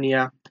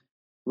Bretonia,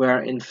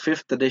 where in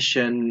fifth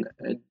edition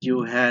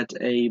you had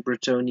a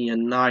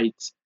Bretonian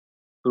knight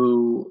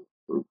who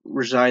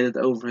resided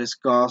over his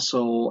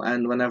castle,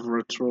 and whenever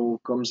a troll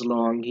comes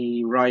along,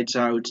 he rides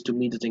out to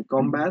meet it in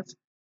combat,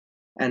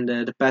 and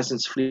the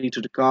peasants flee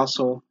to the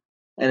castle.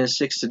 And in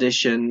 6th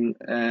edition,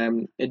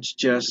 it's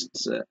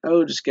just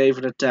this gave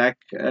an attack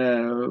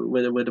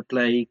with a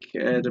plague.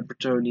 The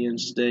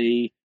Bretonnians,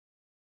 the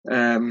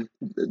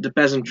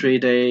peasantry,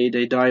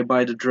 they die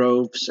by the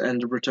droves,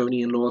 and the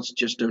Bretonnian lords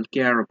just don't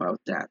care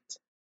about that.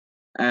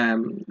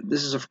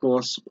 This is of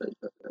course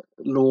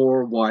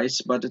lore wise,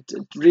 but it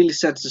really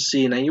sets the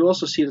scene, and you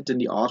also see it in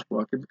the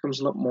artwork. It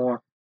becomes a lot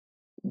more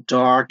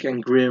dark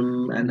and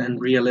grim and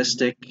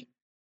realistic.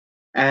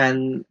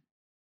 And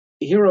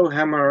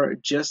Herohammer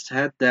just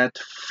had that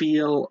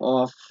feel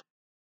of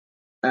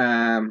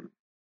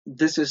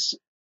this is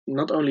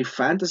not only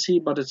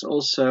fantasy, but it's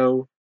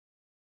also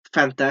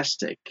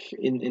fantastic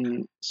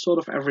in sort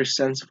of every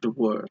sense of the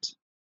word.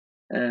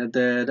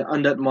 The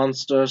undead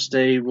monsters,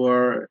 they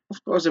were,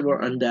 of course, they were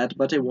undead,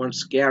 but they weren't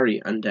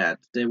scary undead.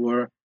 They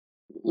were,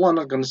 well, I'm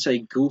not gonna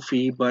say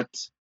goofy, but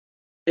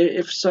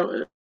if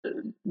so,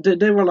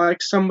 they were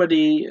like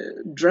somebody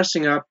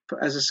dressing up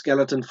as a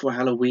skeleton for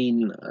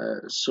Halloween,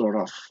 sort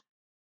of.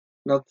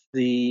 Not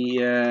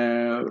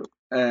the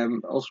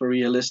ultra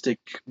realistic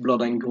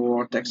blood and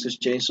gore Texas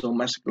Chainsaw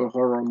Massacre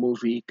horror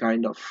movie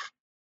kind of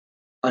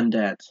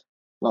undead.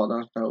 Well,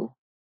 there's no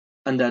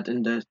undead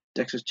in the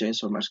Texas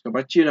Chainsaw Massacre,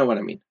 but you know what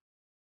I mean.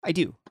 I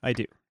do.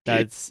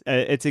 That's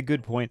it's a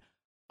good point.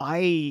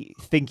 I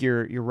think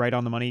you're right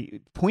on the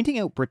money pointing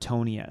out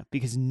Bretonia,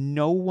 because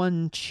no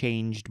one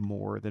changed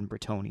more than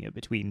Bretonia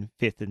between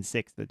 5th and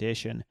 6th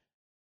edition.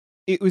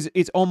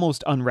 It's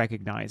almost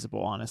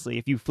unrecognizable, honestly,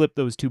 if you flip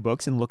those two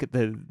books and look at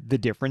the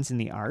difference in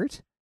the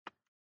art.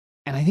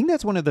 And I think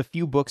that's one of the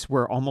few books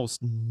where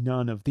almost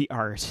none of the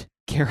art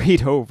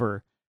carried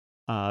over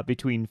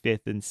between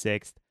 5th and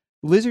 6th.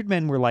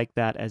 Lizardmen were like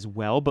that as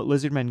well, but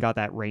Lizardmen got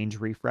that range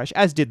refresh,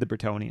 as did the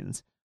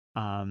Bretonians.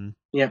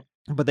 Yeah.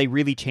 But they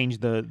really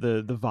changed the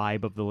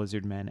vibe of the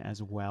Lizardmen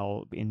as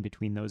well in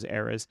between those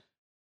eras.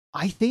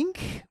 I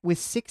think with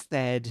 6th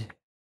Ed,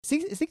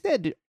 6th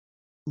Ed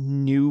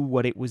knew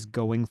what it was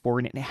going for,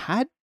 and it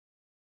had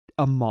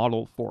a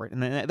model for it.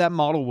 And that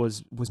model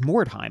was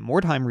Mordheim.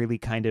 Mordheim really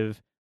kind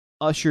of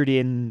ushered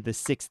in the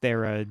 6th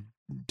era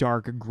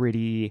dark,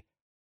 gritty.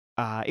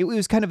 It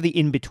was kind of the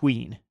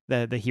in-between,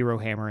 the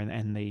Herohammer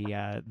and the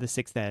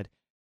 6th Ed.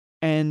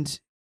 And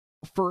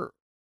for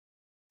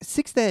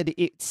 6th Ed,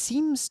 it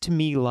seems to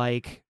me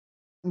like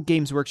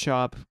Games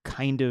Workshop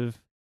kind of,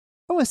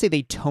 I want to say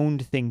they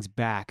toned things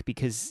back,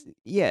 because,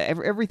 yeah,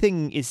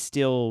 everything is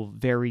still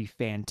very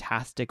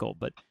fantastical,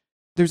 but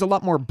there's a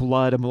lot more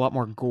blood and a lot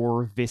more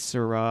gore,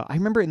 viscera. I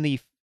remember in the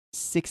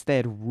 6th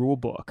Ed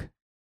rulebook,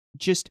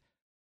 just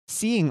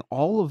seeing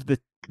all of the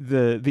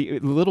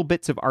little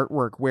bits of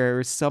artwork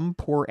where some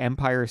poor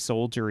Empire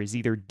soldier is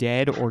either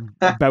dead or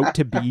about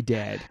to be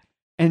dead.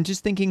 And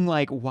just thinking,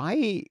 like,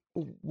 why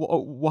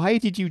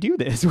did you do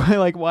this?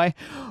 Why,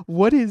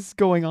 what is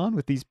going on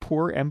with these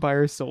poor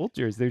Empire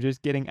soldiers? They're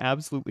just getting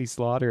absolutely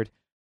slaughtered.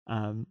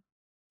 And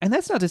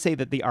that's not to say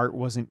that the art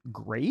wasn't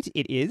great.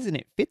 It is, and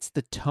it fits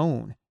the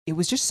tone. It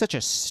was just such a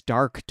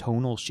stark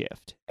tonal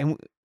shift. And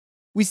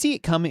we see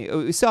it coming.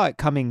 We saw it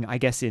coming, I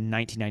guess, in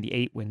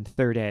 1998 when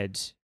 3rd Ed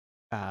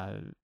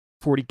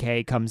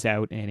 40K comes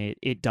out, and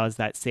it does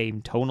that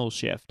same tonal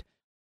shift.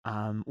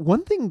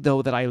 One thing,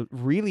 though, that I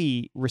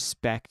really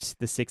respect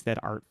the 6th Ed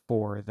art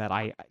for, that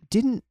I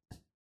didn't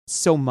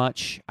so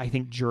much, I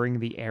think, during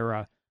the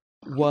era,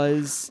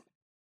 was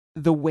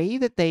the way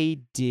that they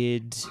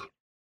did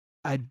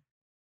a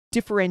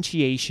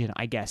differentiation,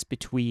 I guess,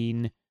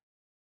 between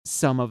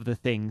some of the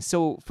things.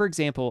 So, for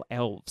example,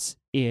 elves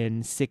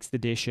in 6th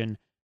edition,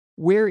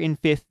 where in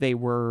 5th they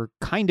were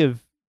kind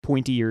of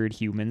pointy-eared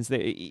humans.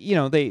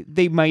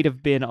 They might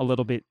have been a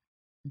little bit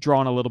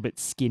drawn a little bit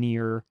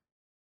skinnier.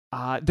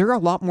 They're a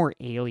lot more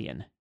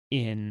alien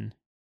in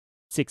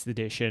 6th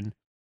edition.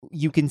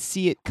 You can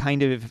see it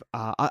kind of,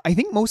 I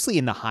think mostly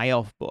in the High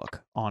Elf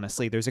book,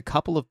 honestly. There's a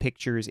couple of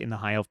pictures in the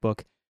High Elf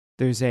book.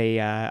 There's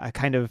a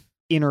kind of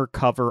inner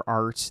cover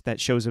art that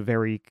shows a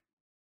very,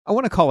 I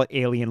want to call it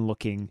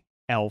alien-looking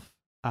elf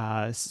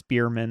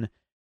spearman.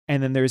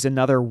 And then there's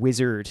another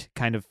wizard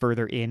kind of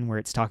further in where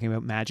it's talking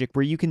about magic,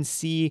 where you can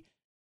see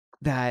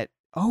that,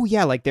 oh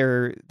yeah, like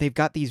they've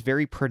got these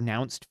very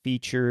pronounced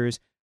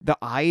features. The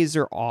eyes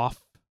are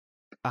off.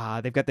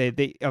 They've got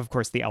of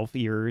course the elf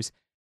ears,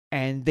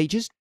 and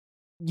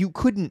you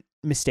couldn't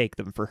mistake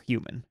them for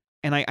human.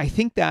 And I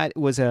think that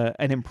was an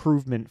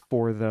improvement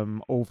for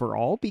them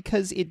overall,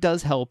 because it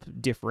does help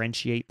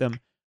differentiate them.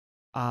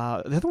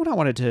 The other one I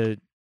wanted to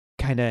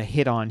kind of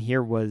hit on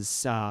here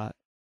was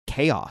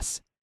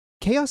Chaos.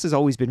 Chaos has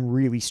always been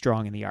really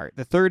strong in the art.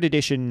 The 3rd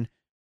edition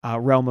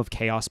Realm of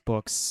Chaos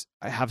books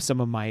have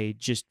some of my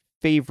just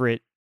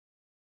favorite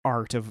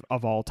art of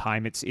all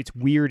time. It's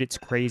weird, it's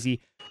crazy.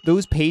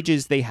 Those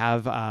pages, they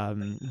have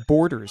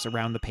borders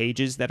around the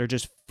pages that are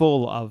just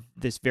full of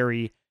this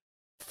very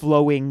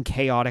flowing,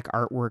 chaotic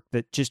artwork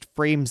that just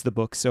frames the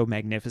book so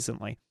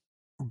magnificently.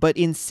 But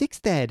in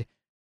 6th Ed,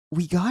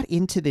 we got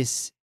into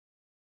this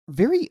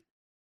very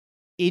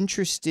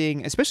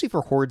interesting, especially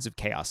for hordes of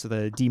chaos, so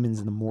the demons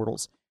and the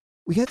mortals.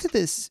 We got to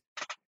this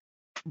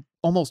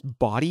almost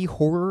body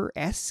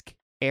horror-esque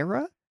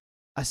era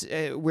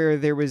where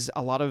there was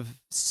a lot of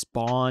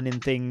spawn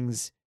and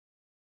things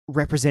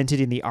represented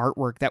in the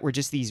artwork that were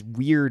just these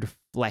weird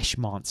flesh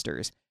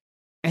monsters.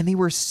 And they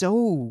were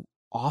so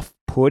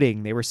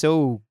off-putting. They were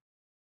so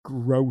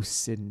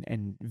gross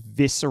and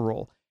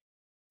visceral.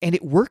 And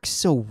it works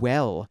so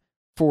well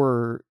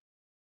for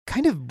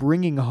kind of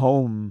bringing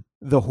home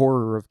the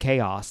horror of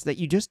chaos that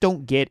you just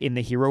don't get in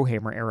the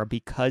Herohammer era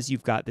because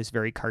you've got this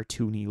very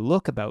cartoony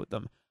look about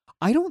them.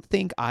 I don't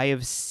think I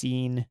have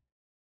seen...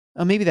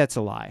 maybe that's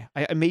a lie.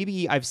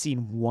 Maybe I've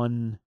seen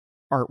one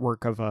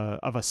artwork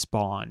of a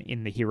spawn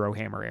in the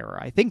Herohammer era.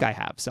 I think I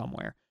have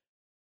somewhere.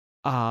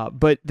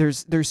 But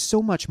there's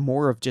so much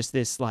more of just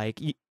this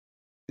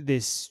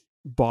this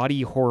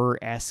body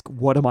horror-esque,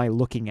 what am I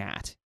looking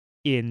at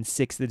in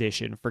 6th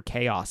edition for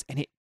chaos, and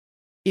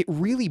it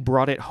really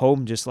brought it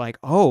home. Just like,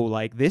 oh,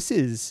 like this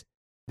is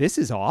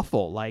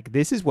awful. Like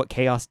this is what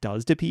chaos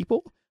does to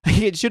people.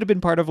 It should have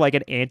been part of like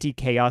an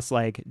anti-chaos,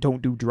 like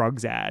don't do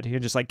drugs ad. You're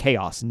just like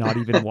chaos, not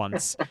even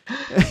once.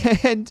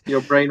 And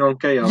your brain on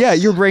chaos. Yeah,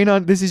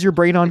 this is your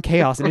brain on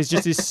chaos, and it's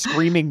just this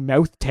screaming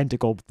mouth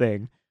tentacle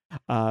thing.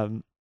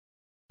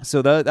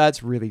 So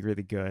that's really,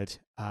 really good.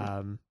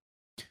 And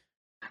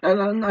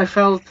I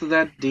felt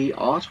that the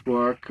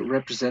artwork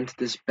represented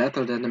this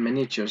better than the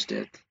miniatures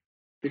did.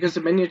 Because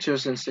the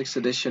miniatures in 6th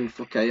edition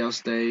for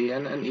Chaos Day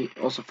and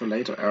also for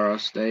later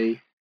eras,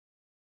 they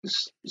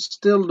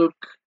still look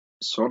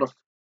sort of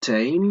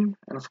tame.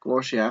 And of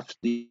course, you have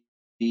the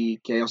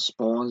Chaos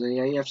spawns, and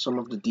yeah, you have some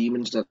of the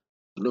demons that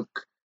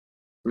look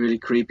really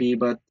creepy.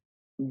 But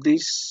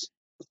these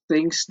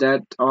things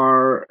that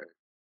are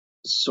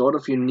sort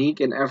of unique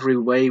in every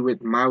way,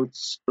 with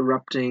mouths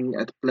erupting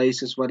at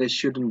places where they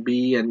shouldn't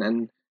be,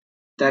 and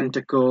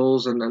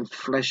tentacles and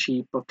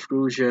fleshy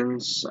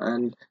protrusions,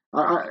 and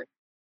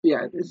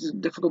yeah, it's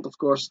difficult, of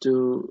course,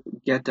 to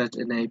get that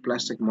in a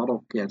plastic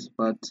model kit,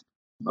 but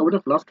I would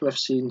have loved to have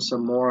seen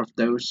some more of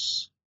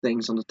those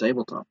things on the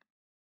tabletop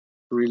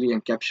to really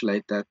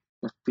encapsulate that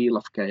the feel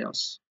of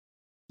chaos.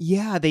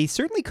 Yeah, they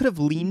certainly could have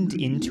leaned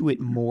into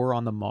it more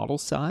on the model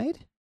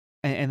side,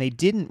 and they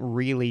didn't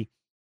really.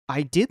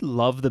 I did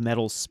love the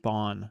metal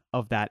spawn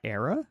of that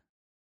era.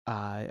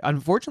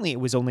 Unfortunately, it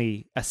was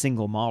only a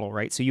single model,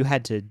 right? So you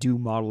had to do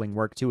modeling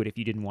work to it if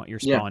you didn't want your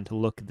spawn to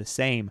look the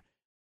same.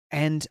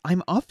 And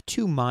I'm of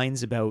two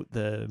minds about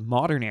the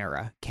modern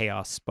era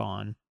Chaos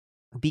spawn,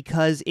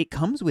 because it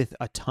comes with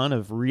a ton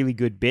of really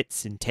good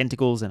bits and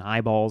tentacles and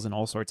eyeballs and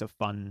all sorts of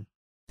fun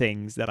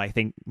things that I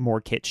think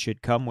more kits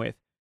should come with.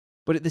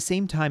 But at the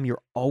same time,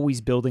 you're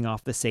always building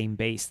off the same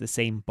base, the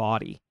same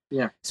body.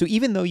 Yeah. So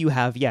even though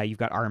you've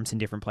got arms in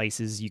different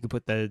places, you could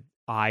put the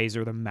eyes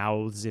or the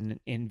mouths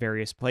in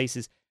various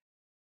places,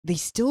 they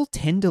still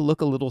tend to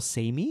look a little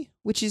samey,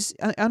 which is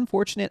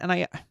unfortunate. And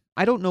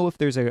I don't know if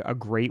there's a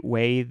great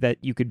way that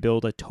you could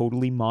build a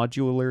totally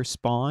modular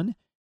spawn.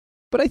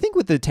 But I think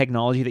with the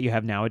technology that you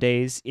have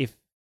nowadays, if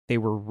they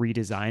were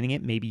redesigning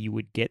it, maybe you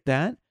would get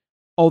that.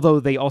 Although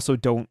they also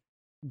don't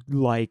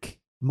like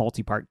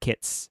multi-part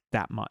kits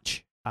that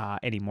much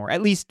anymore.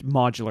 At least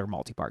modular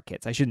multi-part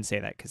kits. I shouldn't say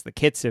that because the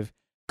kits have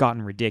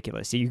gotten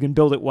ridiculous. So you can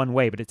build it one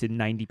way, but it's in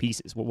 90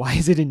 pieces. Well, why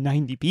is it in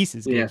 90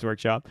 pieces, Games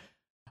Workshop?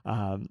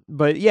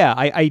 But yeah,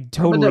 I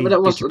totally. But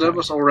that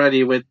was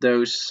already with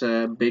those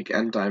big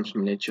end times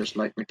miniatures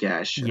like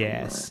Nagash.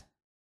 Yes.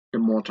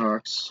 And, the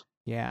Mortarks.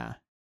 Yeah.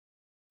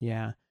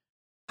 Yeah.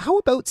 How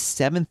about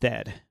 7th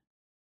Ed?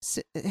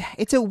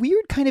 It's a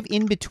weird kind of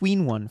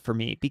in-between one for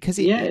me because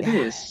it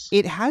is.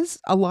 It has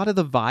a lot of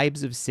the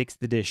vibes of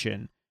 6th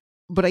edition,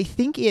 but I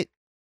think it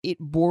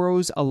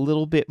borrows a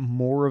little bit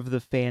more of the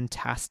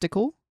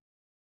fantastical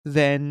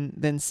than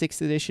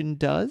 6th edition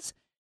does.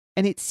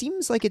 And it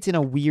seems like it's in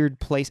a weird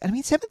place. I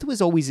mean, 7th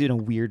was always in a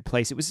weird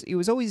place. It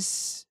was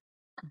always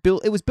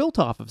built. It was built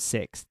off of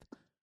 6th,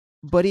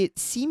 but it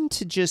seemed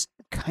to just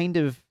kind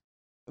of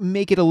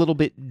make it a little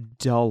bit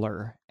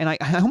duller. And I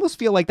almost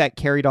feel like that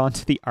carried on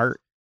to the art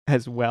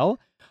as well.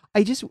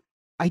 I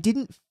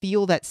didn't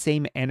feel that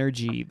same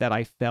energy that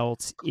I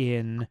felt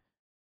in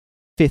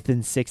 5th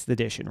and 6th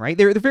edition, right?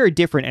 They're very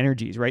different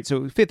energies, right?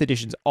 So 5th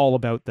edition's all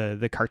about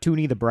the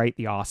cartoony, the bright,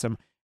 the awesome,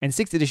 and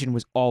 6th edition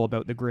was all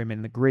about the grim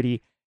and the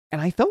gritty. And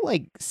I felt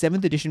like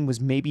 7th edition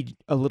was maybe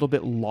a little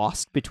bit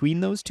lost between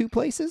those two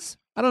places.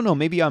 I don't know,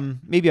 maybe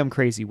I'm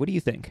crazy. What do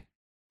you think?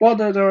 Well,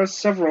 there are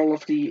several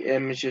of the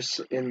images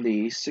in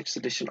the 6th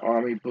edition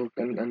army book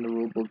and the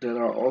rulebook that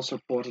are also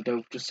ported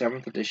over to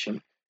 7th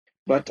edition.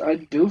 But I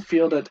do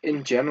feel that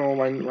in general,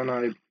 when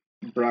I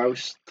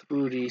browse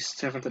through the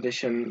 7th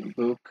edition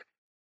book,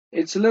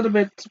 it's a little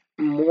bit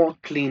more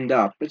cleaned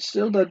up. It's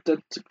still that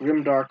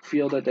grimdark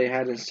feel that they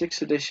had in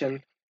 6th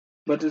edition,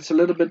 but it's a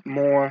little bit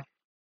more,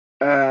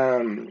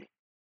 I'd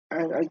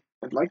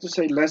like to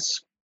say less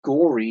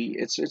gory.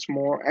 It's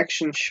more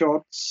action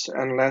shots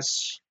and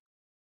less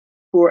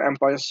poor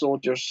Empire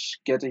soldiers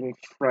getting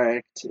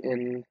fragged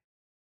in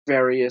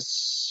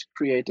various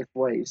creative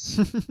ways.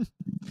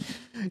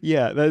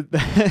 Yeah,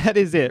 that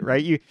is it,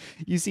 right?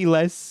 You see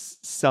less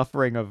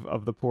suffering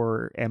of the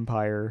poor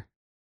Empire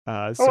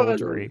Oh,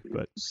 soldiery,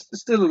 but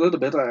still a little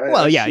bit. I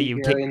well, yeah, see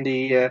you here in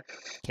the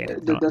can't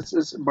help not. that's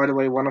is, by the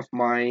way, one of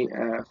my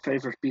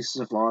favorite pieces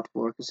of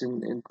artwork is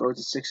in both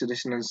the 6th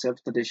edition and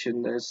 7th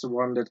edition. There's the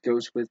one that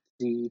goes with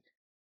the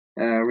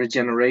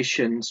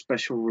regeneration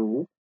special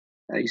rule.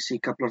 You see a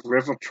couple of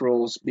river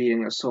trolls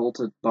being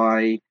assaulted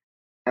by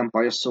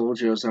Empire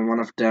soldiers, and one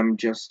of them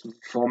just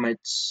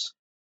vomits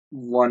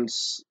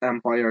once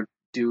Empire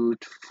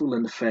dude full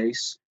in the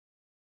face.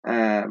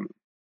 Um,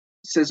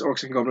 since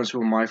Orcs and Goblins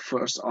were my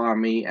first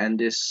army, and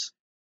this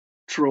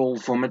troll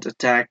vomit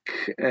attack,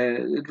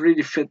 it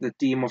really fit the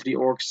theme of the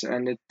Orcs,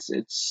 and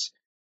it's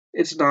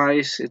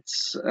nice.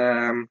 It's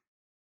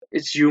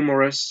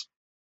humorous,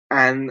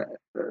 and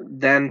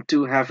then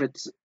to have it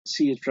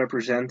see it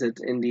represented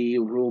in the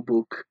rule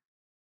book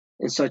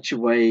in such a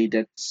way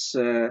that's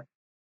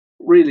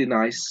really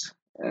nice.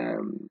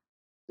 Um,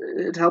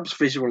 it helps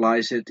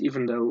visualize it,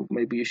 even though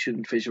maybe you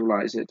shouldn't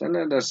visualize it. And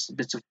then there's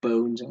bits of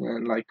bones and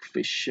then like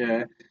fish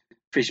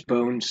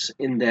bones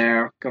in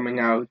there coming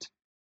out.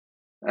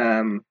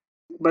 Um,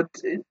 but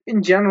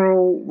in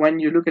general, when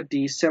you look at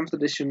the 7th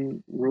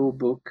edition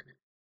rulebook,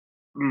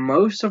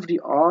 most of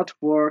the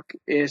artwork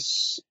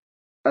is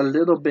a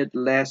little bit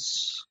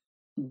less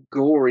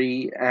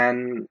gory,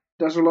 and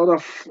there's a lot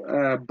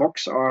of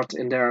box art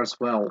in there as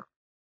well,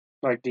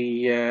 like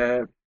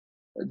the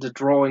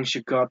drawings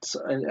you got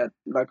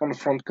like on the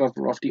front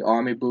cover of the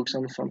army books,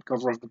 on the front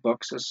cover of the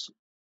boxes.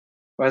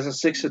 Whereas in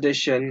 6th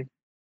edition,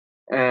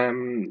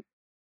 um,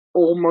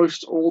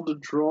 almost all the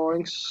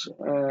drawings,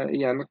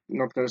 yeah,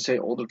 not gonna say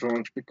all the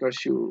drawings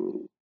because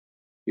you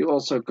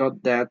also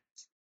got that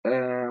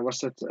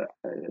what's that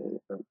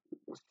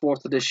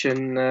 4th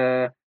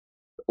edition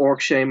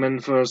Orc Shaman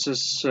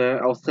versus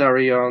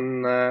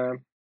Altharion,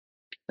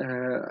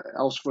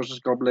 Elves versus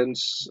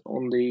Goblins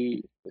on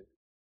the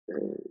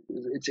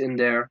it's in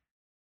there.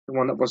 The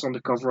one that was on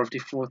the cover of the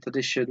 4th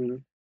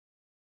edition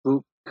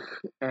book.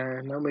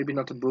 No, maybe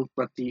not the book,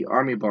 but the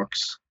army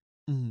box,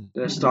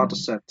 the starter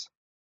set.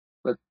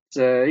 But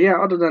yeah,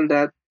 other than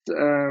that,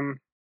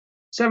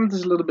 7th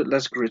is a little bit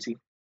less gritty.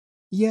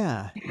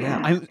 Yeah.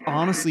 I'm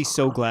honestly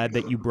so glad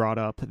that you brought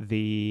up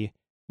the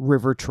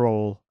river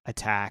troll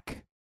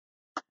attack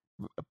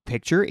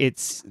picture.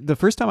 It's the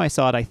first time I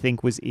saw it, I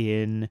think, was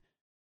in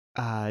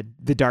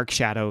the Dark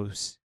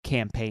Shadows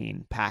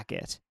campaign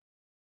packet.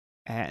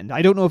 And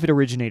I don't know if it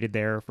originated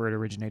there or if it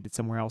originated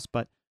somewhere else,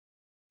 but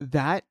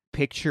that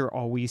picture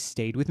always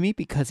stayed with me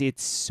because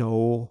it's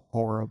so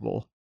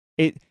horrible.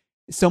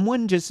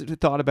 Someone just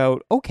thought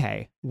about,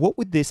 okay, what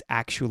would this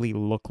actually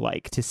look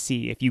like to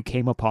see if you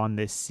came upon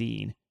this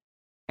scene?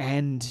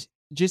 And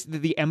just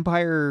the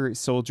Empire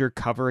soldier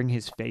covering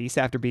his face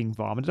after being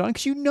vomited on,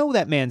 because you know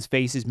that man's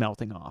face is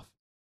melting off.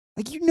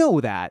 Like, you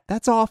know that.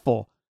 That's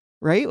awful,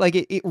 right? Like,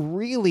 it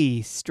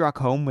really struck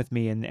home with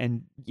me.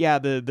 And yeah,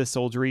 the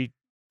soldiery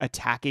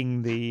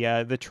attacking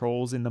the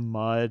trolls in the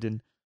mud,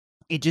 and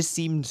it just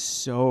seemed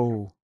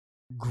so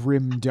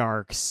grim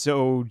dark,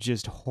 so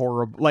just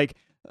horrible. Like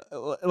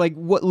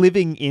what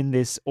living in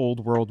this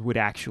old world would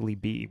actually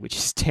be, which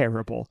is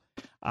terrible.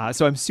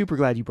 So I'm super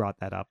glad you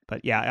brought that up.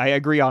 But yeah, I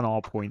agree on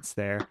all points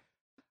there.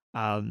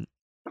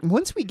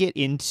 Once we get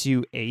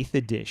into 8th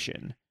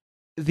edition,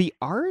 the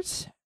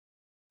art,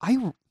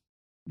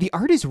 the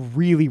art is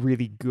really,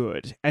 really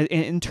good.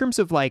 In terms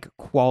of like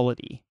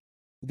quality,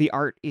 the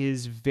art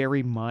is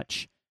very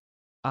much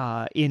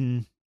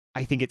in,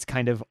 I think, its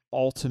kind of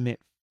ultimate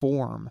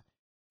form.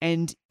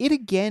 And it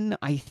again,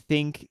 I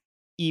think,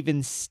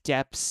 even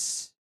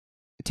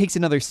takes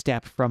another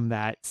step from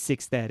that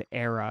 6th ed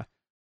era,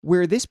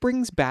 where this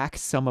brings back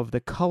some of the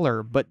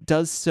color, but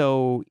does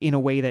so in a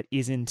way that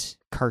isn't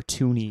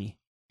cartoony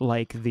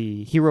like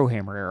the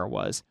Herohammer era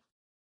was.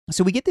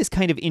 So we get this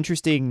kind of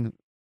interesting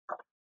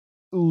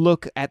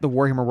look at the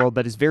Warhammer world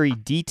that is very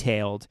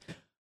detailed.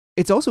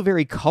 It's also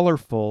very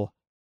colorful,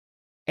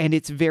 and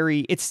it's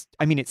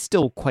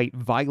still quite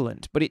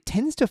violent, but it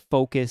tends to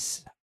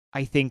focus,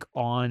 I think,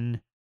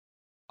 on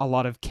a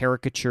lot of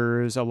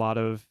caricatures, a lot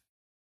of,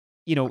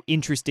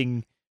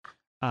 interesting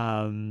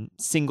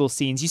single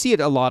scenes. You see it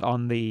a lot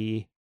on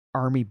the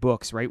army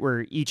books, right?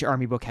 Where each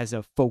army book has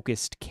a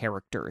focused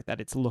character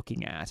that it's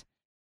looking at.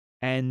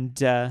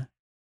 And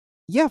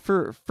yeah,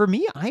 for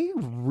me, I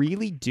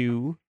really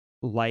do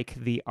like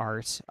the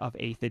art of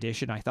 8th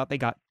edition. I thought they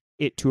got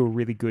it to a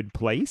really good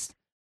place.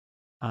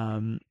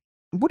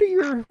 What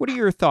are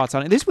your thoughts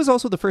on it? This was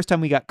also the first time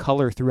we got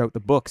color throughout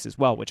the books as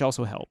well, which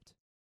also helped.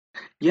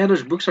 Yeah,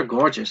 those books are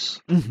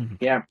gorgeous.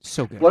 Yeah,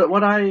 So good.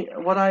 What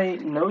I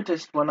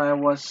noticed when I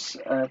was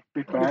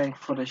preparing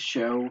for the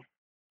show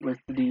with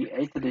the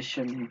 8th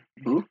edition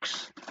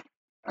books.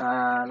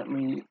 Let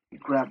me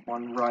grab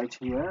one right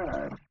here.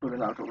 I put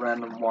it out a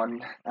random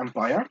one,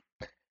 Empire.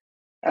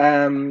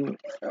 A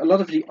lot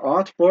of the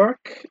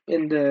artwork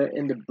in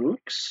the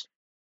books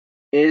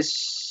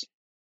is,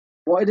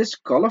 well, it is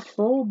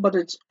colorful, but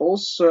it's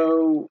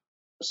also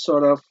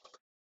sort of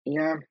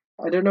yeah,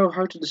 I don't know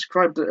how to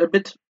describe it. A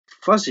bit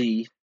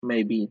fuzzy,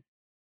 maybe.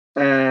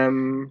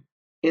 Um,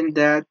 in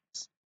that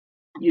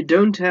you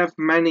don't have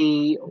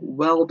many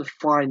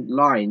well-defined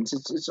lines.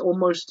 It's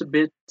almost a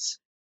bit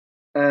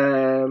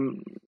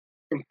um,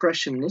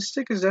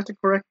 impressionistic. Is that the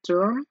correct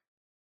term?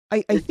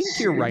 I think It's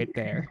you're right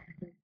there.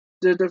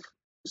 the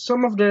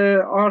some of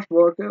the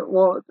artwork.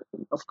 Well,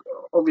 of,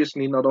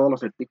 obviously not all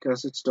of it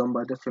because it's done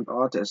by different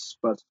artists.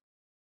 But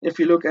if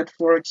you look at,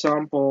 for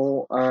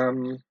example,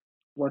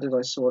 what did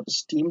I saw? The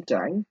steam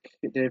tank.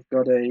 They've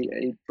got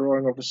a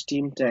drawing of a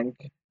steam tank,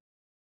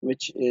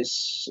 which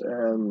is,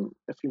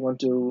 if you want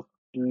to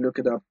look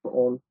it up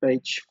on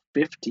page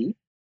 50,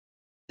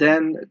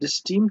 then the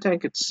steam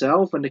tank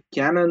itself and the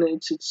cannon,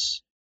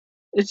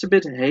 it's a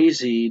bit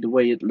hazy the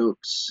way it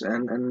looks,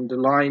 and the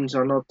lines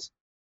are not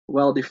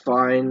well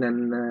defined,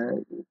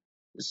 and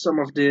some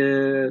of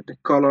the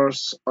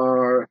colors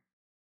are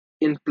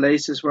in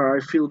places where I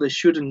feel they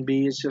shouldn't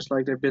be. It's just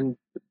like they've been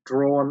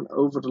drawn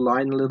over the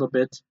line a little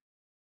bit,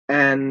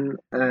 and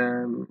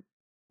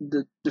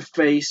the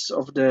face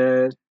of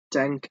the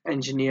tank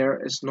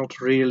engineer is not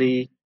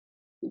really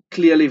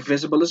clearly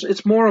visible.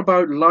 It's more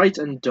about light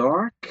and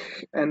dark,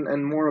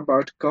 and more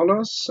about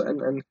colors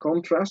and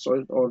contrast,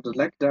 or the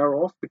lack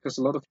thereof, because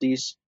a lot of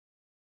these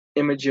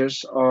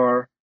images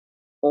are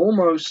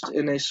almost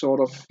in a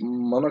sort of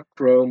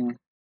monochrome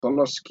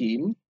color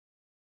scheme.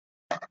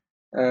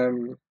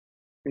 Um,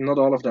 Not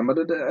all of them,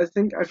 but I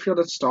think I feel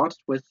that started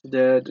with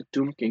the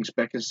Tomb Kings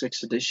back in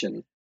sixth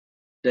edition.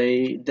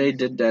 They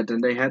did that,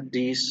 and they had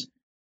these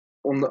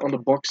on the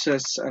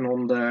boxes and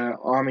on the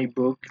army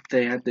book.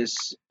 They had this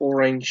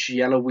orange,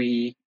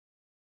 yellowy,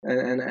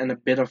 and a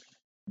bit of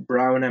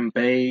brown and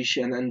beige,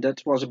 and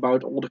that was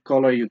about all the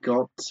color you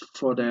got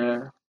for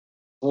the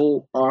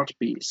whole art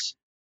piece.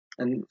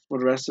 And for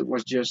the rest, it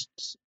was just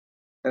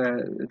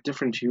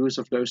different use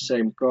of those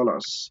same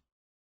colors.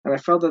 And I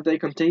felt that they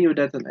continued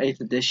that in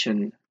 8th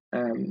edition.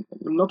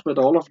 Not with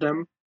all of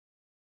them.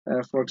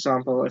 For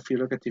example, if you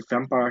look at the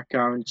Vampire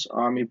Counts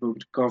Army Book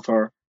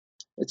cover,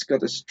 it's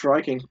got a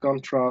striking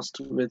contrast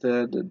with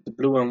the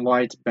blue and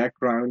white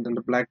background and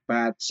the black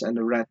bats and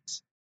the red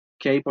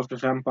cape of the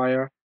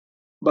vampire.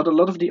 But a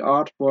lot of the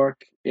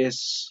artwork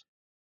is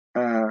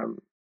um,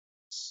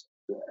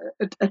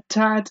 a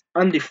tad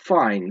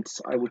undefined,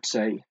 I would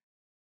say.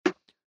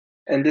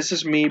 And this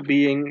is me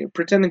being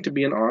pretending to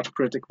be an art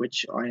critic,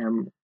 which I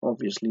am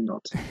obviously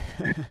not.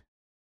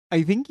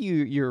 I think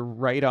you're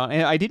right on.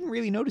 And I didn't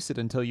really notice it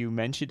until you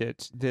mentioned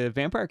it. The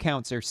vampire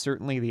counts are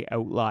certainly the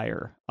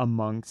outlier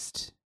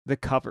amongst the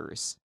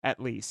covers, at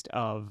least,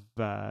 of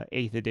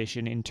 8th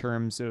edition in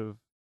terms of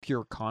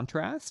pure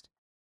contrast.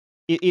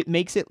 It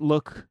makes it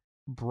look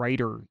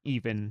brighter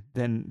even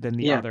than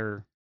the Yeah,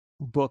 other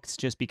books,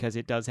 just because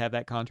it does have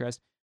that contrast.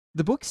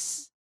 The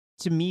books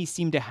to me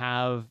seem to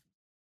have,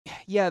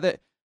 yeah,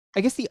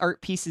 I guess the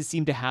art pieces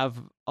seem to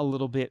have a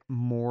little bit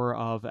more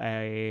of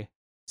a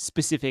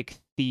specific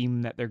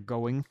theme that they're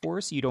going for.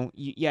 So you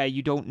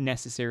don't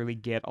necessarily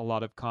get a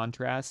lot of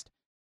contrast.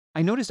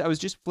 I noticed I was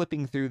just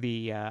flipping through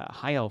the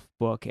High Elf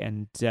book,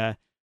 and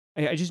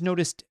I just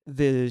noticed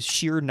the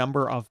sheer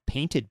number of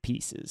painted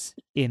pieces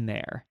in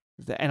there.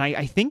 And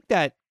I think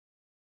that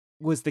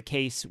was the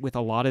case with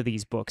a lot of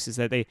these books, is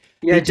that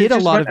yeah, they did a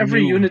just lot about of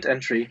every new, unit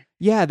entry.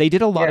 yeah, they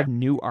did a lot Yeah, of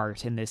new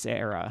art in this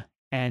era.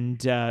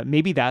 And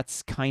maybe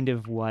that's kind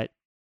of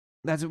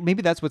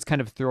that's what's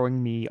kind of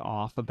throwing me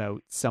off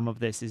about some of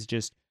this, is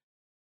just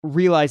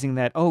realizing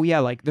that, oh yeah,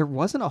 like there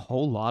wasn't a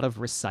whole lot of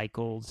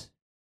recycled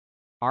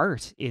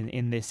art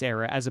in this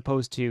era, as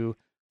opposed to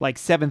like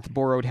seventh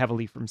borrowed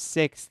heavily from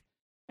sixth,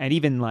 and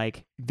even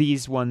like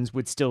these ones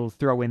would still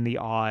throw in the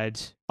odd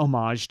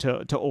homage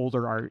to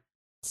older art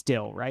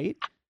still, right?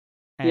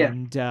 yeah,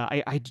 And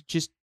I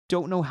just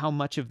don't know how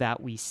much of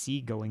that we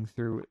see going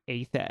through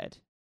eighth ed,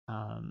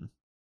 um,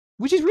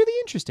 which is really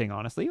interesting.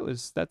 Honestly,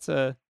 that's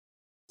a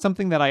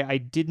something that I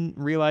didn't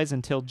realize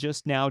until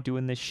just now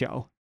doing this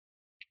show.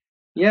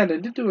 yeah. They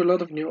did do a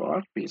lot of new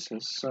art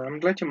pieces. I'm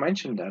glad you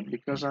mentioned that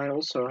because I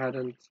also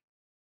hadn't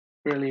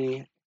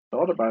really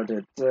thought about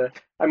it.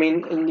 I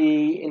mean, in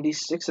the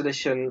sixth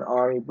edition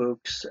army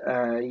books,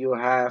 you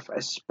have,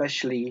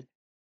 especially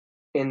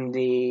in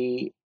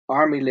the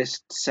army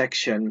list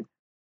section,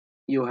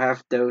 you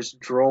have those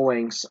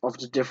drawings of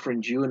the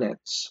different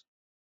units.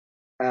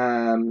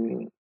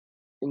 Um,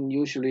 and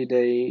usually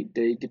they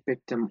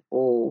depict them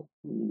all,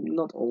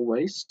 not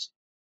always.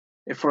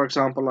 If, for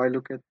example, I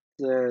look at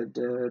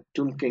the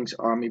Tomb King's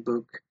army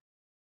book,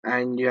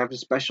 and you have the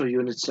special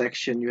unit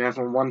section, you have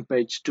on one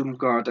page Tomb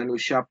Guard and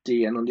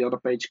Ushabti, and on the other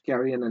page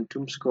Carrion and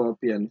Tomb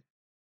Scorpion.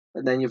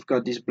 And then you've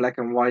got these black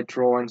and white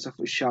drawings of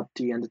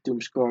Ushabti and the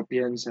Tomb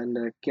Scorpions and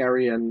the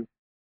Carrion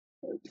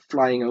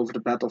flying over the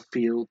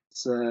battlefield.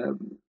 So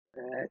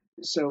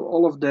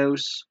all of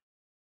those,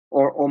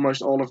 or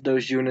almost all of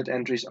those unit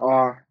entries,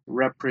 are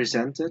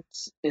represented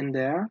in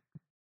there,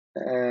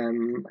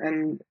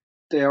 and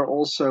they are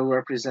also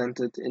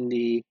represented in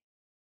the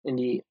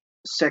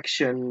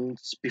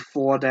sections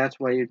before that,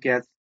 where you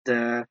get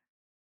the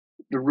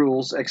the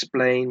rules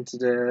explained,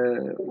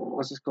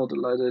 what's it called,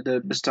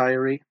 the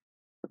bestiary.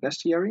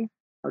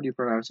 How do you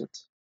pronounce it?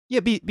 Yeah,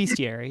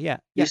 bestiary. Yeah,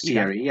 yeah, you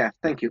got it. Bestiary. Yeah,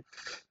 thank you.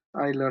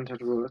 I learned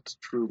that word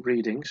through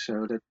reading,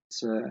 so that's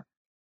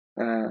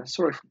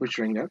sorry for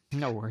butchering that.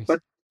 No worries.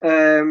 But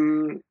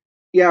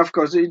yeah, of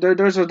course,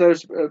 those are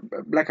those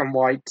black and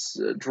white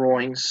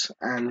drawings,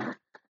 and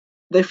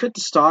they fit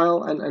the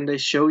style, and they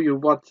show you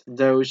what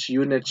those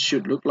units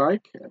should look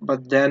like.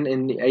 But then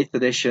in the 8th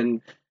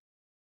edition,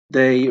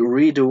 they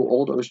redo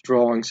all those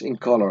drawings in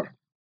color,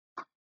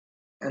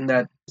 and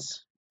that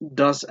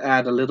does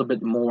add a little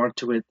bit more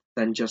to it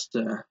than just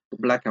the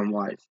black and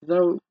white.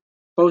 Though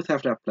both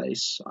have their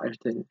place, I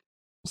think.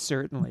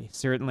 Certainly,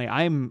 certainly.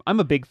 I'm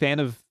a big fan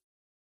of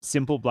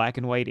simple black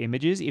and white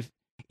images. If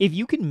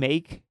you can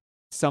make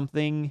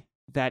something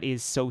that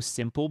is so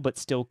simple but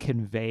still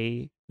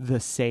convey the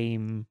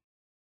same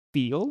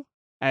feel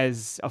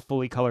as a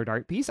fully colored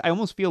art piece, I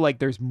almost feel like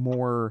there's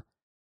more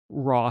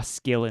raw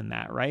skill in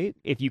that, right?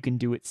 If you can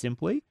do it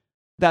simply.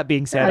 That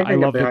being said, I I can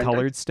get love the behind that.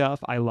 colored stuff.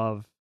 I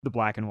love the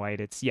black and white.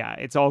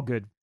 It's all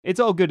good. It's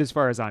all good as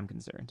far as I'm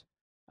concerned.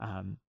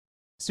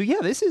 So yeah,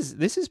 this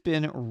has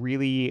been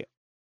really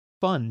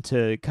fun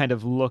to kind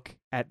of look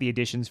at the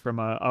editions from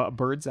a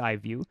bird's eye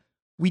view.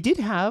 We did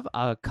have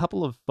a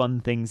couple of fun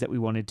things that we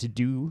wanted to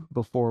do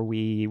before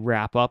we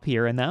wrap up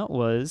here, and that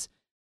was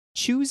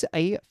choose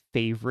a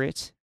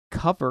favorite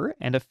cover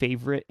and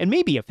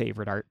maybe a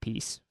favorite art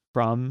piece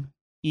from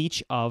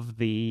each of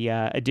the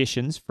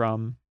editions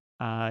from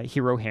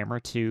Herohammer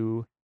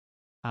to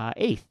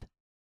 8th.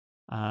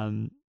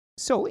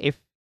 So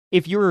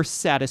if you're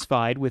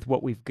satisfied with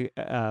what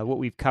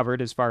we've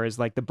covered as far as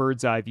like the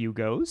bird's eye view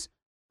goes,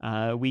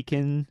 we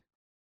can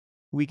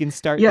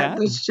start Yeah, that.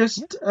 there's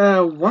just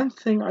one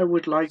thing I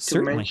would like to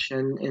Certainly.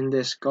 mention in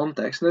this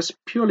context, and that's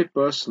purely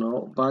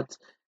personal, but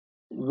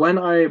when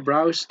I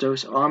browse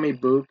those army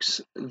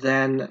books,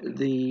 then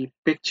the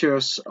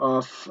pictures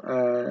of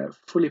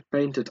fully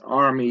painted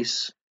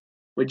armies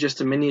with just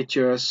the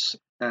miniatures,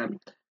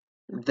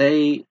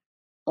 they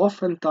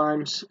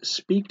oftentimes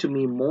speak to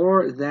me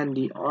more than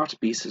the art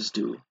pieces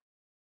do.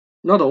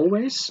 Not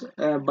always,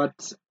 but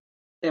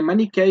in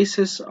many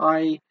cases,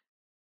 I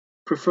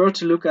prefer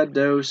to look at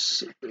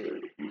those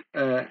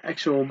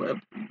actual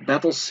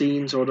battle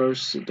scenes or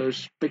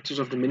those pictures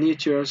of the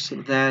miniatures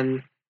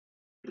than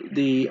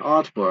the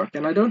artwork,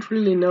 and I don't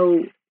really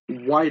know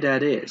why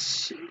that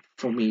is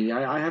for me.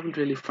 I haven't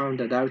really found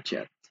that out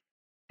yet.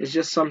 It's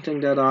just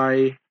something that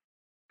I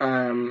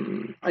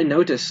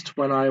noticed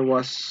when I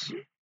was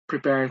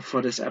preparing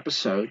for this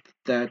episode,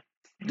 that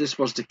this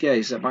was the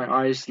case, that my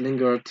eyes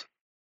lingered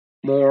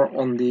more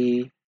on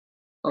the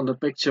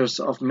pictures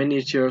of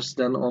miniatures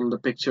than on the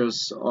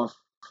pictures of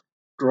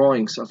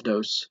drawings of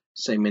those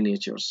same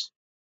miniatures.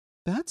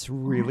 That's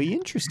really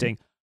interesting.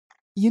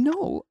 You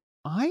know,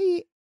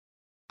 I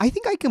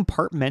think I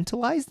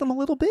compartmentalize them a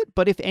little bit,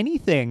 but if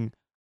anything,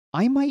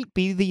 I might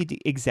be the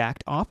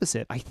exact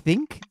opposite. I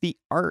think the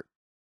art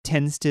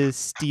tends to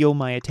steal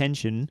my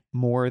attention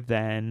more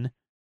than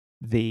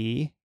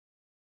the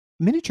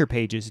miniature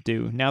pages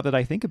do, now that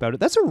I think about it.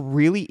 That's a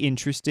really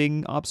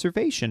interesting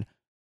observation.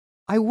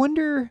 I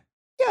wonder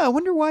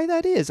why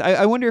that is.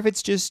 I wonder if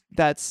it's just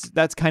that's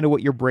kind of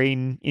what your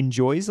brain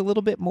enjoys a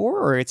little bit more,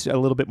 or it's a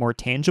little bit more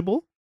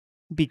tangible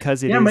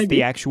because it Yeah, is the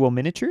maybe. actual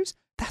miniatures.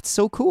 That's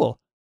so cool.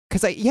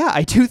 Because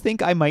I do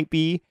think I might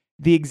be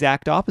the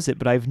exact opposite,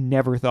 but I've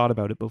never thought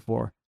about it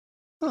before.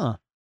 Huh.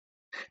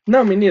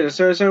 No, me neither.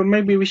 So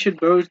maybe we should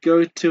both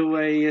go to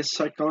a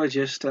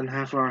psychologist and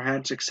have our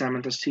heads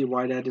examined to see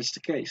why that is the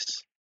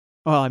case.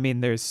 Well, I mean,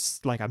 there's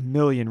like a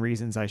million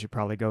reasons I should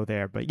probably go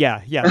there, but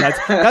yeah,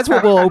 that's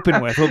what we'll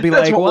open with. We'll be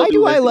That's like, what we'll why do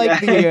do I with.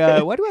 like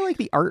Yeah. why do I like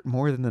the art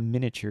more than the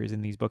miniatures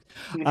in these books?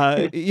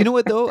 You know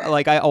what though?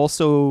 Like, I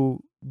also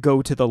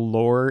go to the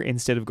lore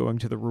instead of going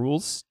to the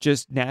rules,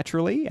 just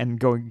naturally, and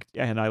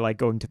I like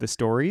going to the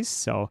stories.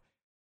 So,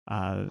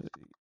 uh,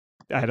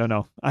 I don't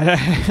know.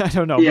 I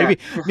don't know. Yeah.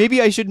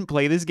 Maybe I shouldn't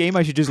play this game.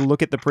 I should just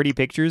look at the pretty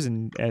pictures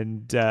and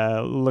read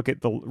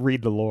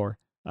the lore.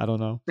 I don't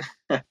know.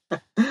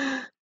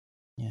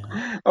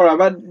 Yeah. All right,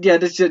 but yeah,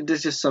 this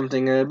is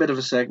something a bit of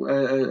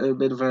a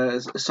bit of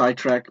a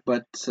sidetrack,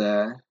 but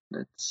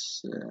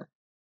that's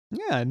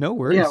Yeah, no yeah,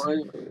 worries. All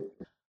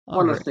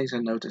one of the right. things I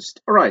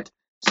noticed. All right,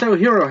 so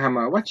Hero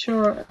Hammer, what's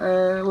your what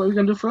are we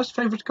gonna do first?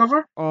 Favorite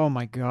cover? Oh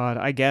my god.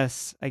 I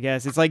guess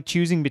it's like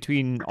choosing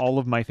between all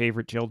of my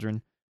favorite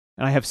children.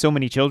 And I have so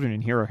many children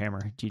in Hero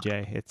Hammer,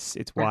 GJ.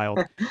 It's wild.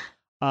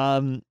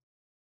 Um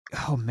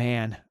oh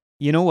man.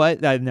 You know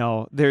what?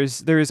 No,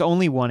 there's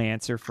only one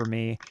answer for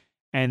me.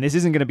 And this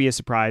isn't going to be a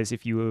surprise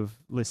if you have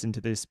listened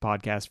to this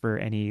podcast for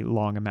any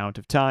long amount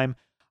of time.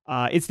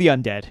 It's the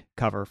Undead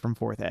cover from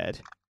 4th Ed.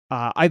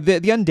 The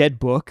Undead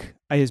book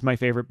is my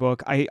favorite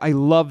book. I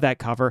love that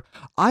cover.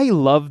 I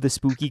love the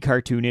spooky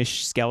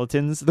cartoonish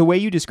skeletons. The way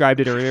you described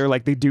it earlier,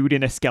 like the dude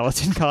in a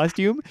skeleton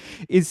costume,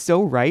 is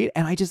so right,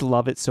 and I just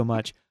love it so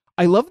much.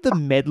 I love the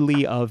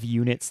medley of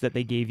units that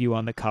they gave you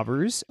on the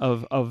covers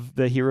of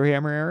the Hero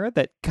Hammer era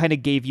that kind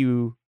of gave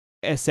you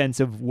a sense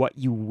of what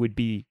you would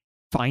be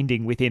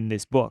finding within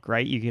this book,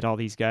 right? You get all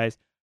these guys.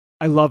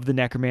 I love the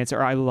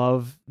necromancer. I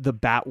love the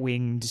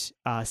bat-winged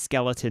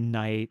skeleton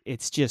knight.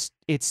 It's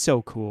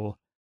so cool.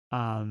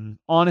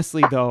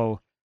 Honestly,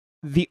 though,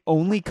 the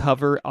only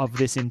cover of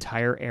this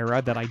entire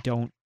era that I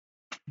don't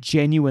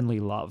genuinely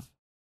love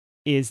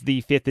is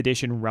the 5th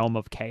edition Realm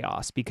of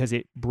Chaos, because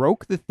it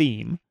broke the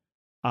theme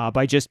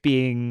by just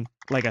being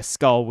like a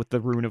skull with the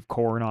rune of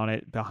Khorne on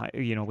it, behind,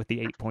 with the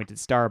 8-pointed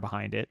star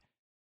behind it.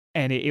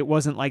 And it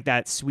wasn't like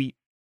that sweet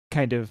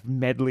kind of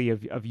medley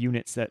of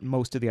units that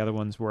most of the other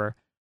ones were.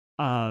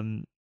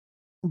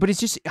 But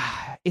it's just,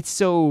 it's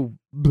so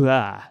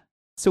blah,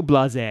 so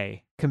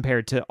blasé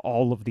compared to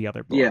all of the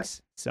other books. Yeah.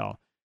 So,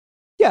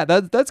 yeah,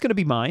 that's gonna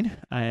be mine.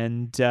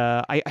 And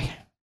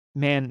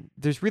man,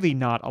 there's really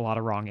not a lot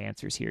of wrong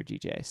answers here,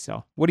 GJ.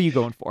 So, what are you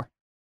going for?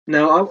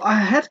 No, I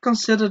had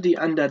considered the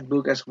Undead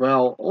book as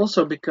well,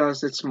 also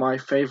because it's my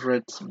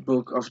favorite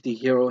book of the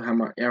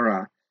Herohammer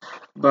era.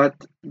 But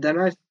then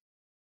I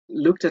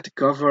looked at the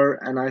cover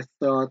and I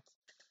thought,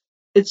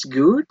 it's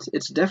good,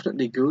 it's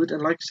definitely good,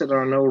 and like I said,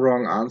 there are no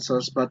wrong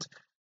answers, but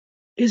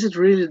is it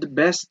really the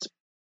best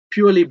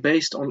purely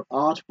based on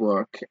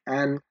artwork?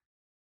 And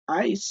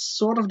I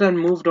sort of then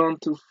moved on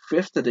to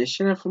 5th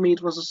edition, and for me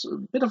it was a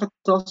bit of a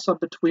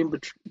toss-up between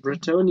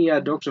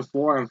Bretonnia, Dogs of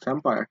War, and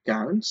Vampire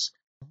Counts.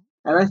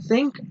 And I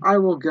think I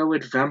will go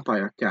with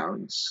Vampire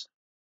Counts,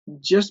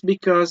 just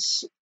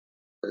because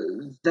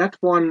that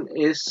one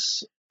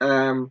is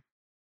a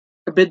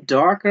bit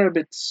darker, a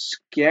bit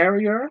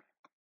scarier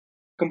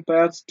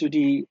compared to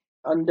the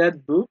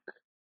Undead book.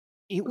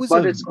 It was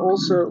But it's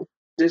also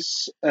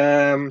this.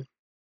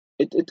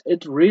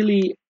 It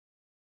really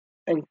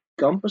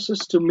encompasses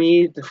to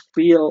me the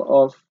feel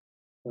of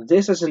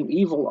this is an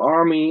evil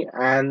army,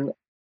 and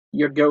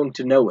you're going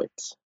to know it.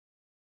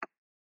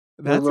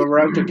 We're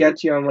out to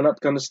get you, and we're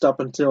not going to stop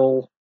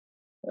until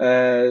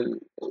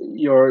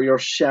you're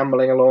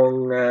shambling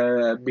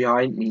along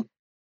behind me.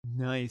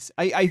 Nice.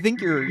 I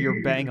think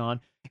you're bang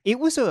on. It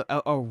was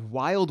a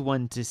wild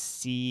one to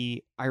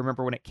see. I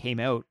remember when it came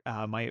out,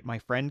 my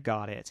friend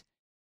got it,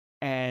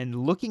 and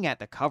looking at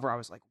the cover, I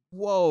was like,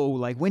 whoa,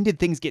 like when did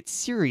things get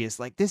serious?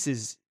 Like this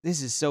is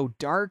so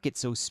dark, it's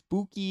so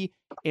spooky.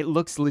 It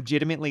looks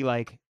legitimately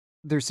like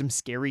there's some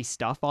scary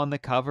stuff on the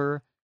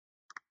cover.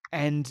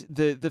 And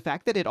the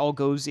fact that it all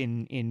goes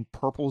in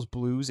purples,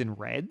 blues, and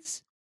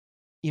reds,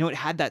 it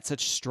had that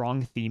such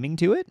strong theming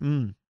to it.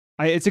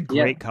 It's a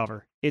great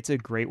cover. It's a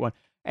great one.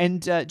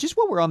 And just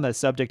while we're on the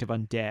subject of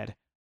undead,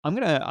 I'm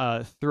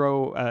gonna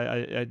throw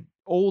a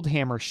old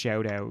hammer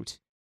shout out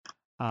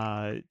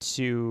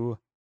to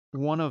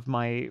one of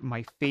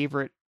my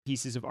favorite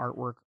pieces of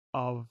artwork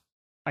of,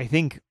 I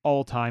think,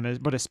 all time,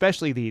 but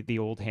especially the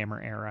old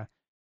hammer era,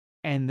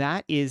 and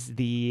that is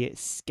the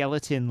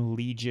Skeleton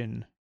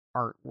Legion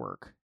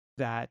artwork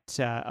that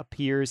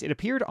appears. It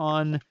appeared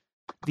on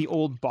the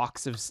old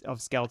box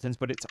of skeletons,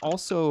 but it's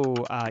also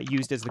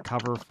used as the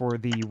cover for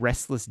the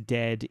Restless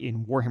Dead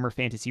in Warhammer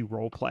Fantasy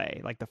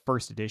Roleplay, like the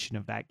first edition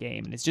of that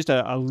game. And it's just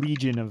a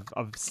legion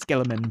of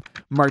skelemen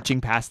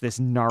marching past this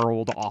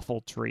gnarled,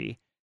 awful tree.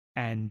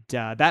 And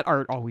that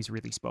art always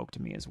really spoke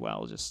to me as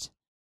well, just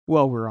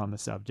while we're on the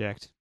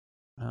subject.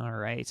 All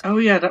right. Oh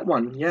yeah, that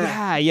one.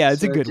 Yeah. Yeah,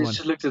 it's a good one.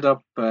 Just looked it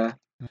up.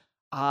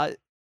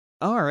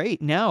 All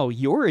right, now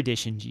your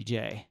edition,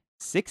 GJ.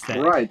 6th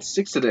ed. Right,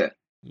 6th ed.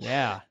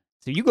 Yeah.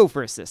 So you go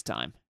first this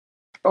time.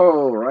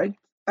 All right.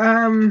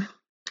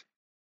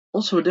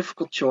 Also a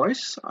difficult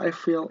choice. I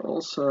feel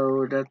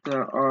also that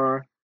there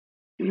are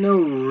no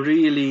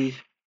really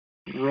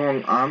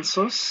wrong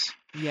answers.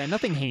 Yeah,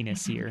 nothing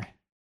heinous here.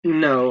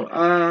 No.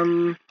 I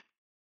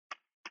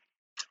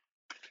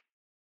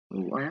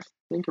have to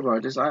think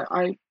about this.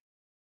 I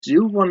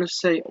do want to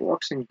say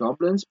Orcs and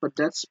Goblins, but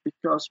that's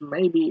because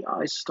maybe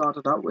I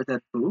started out with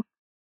that book,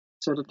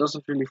 so that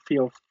doesn't really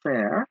feel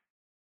fair.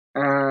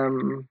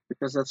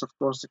 Because that's of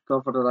course the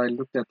cover that I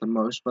looked at the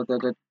most, but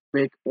that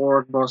big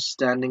orc boss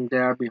standing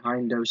there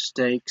behind those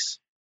stakes,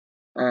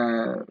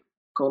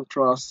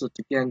 contrasted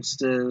against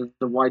the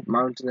white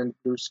mountain and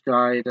blue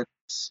sky.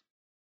 That's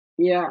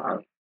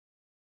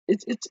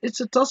it's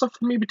a toss up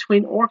for me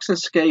between Orcs and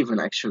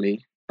Skaven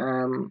actually,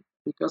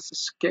 because the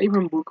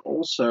Skaven book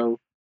also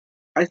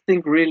I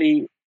think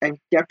really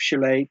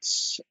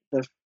encapsulates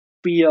the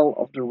feel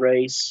of the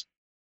race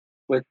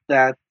with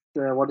that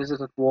what is it,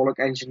 that warlock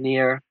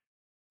engineer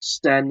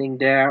standing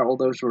there, all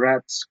those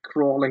rats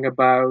crawling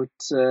about,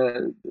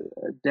 a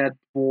dead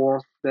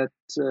dwarf that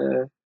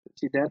is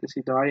he dead? Is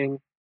he dying?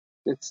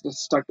 It's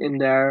stuck in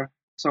there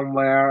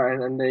somewhere,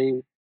 and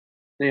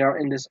they are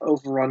in this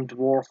overrun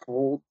dwarf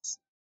hold.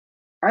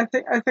 I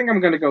think I'm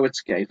gonna go with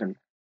Skaven.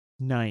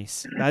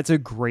 Nice. That's a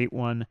great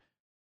one.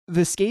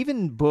 The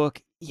Skaven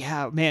book,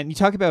 yeah, man, you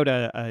talk about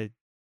a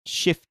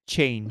shift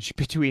change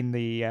between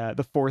the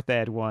 4th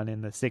ed one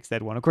and the 6th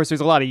ed one. Of course,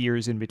 there's a lot of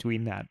years in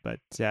between that, but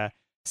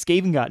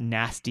Skaven got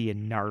nasty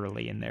and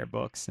gnarly in their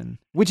books, and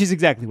which is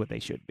exactly what they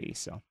should be.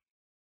 So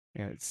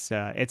yeah,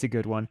 it's a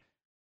good one.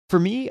 For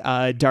me,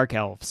 Dark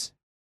Elves.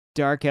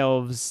 Dark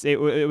Elves, it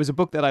was a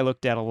book that I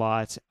looked at a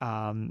lot.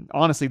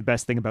 Honestly, the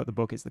best thing about the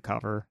book is the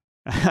cover.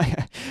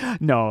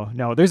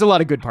 No, there's a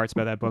lot of good parts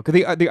about that book.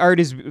 The art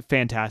is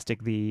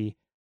fantastic. The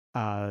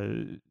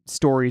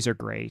stories are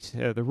great.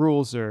 The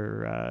rules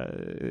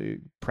are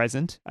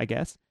present, I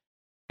guess.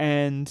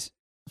 And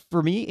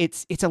for me,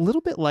 it's a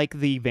little bit like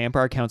the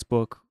Vampire Counts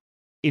book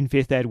in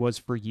 5th ed was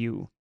for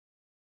you.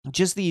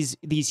 Just these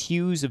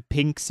hues of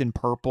pinks and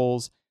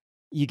purples.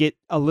 You get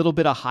a little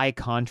bit of high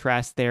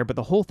contrast there, but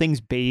the whole thing's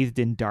bathed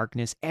in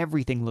darkness.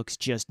 Everything looks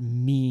just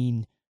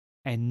mean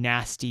and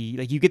nasty.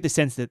 Like you get the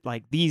sense that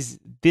like this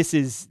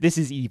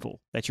is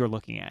evil that you're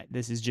looking at.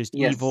 This is just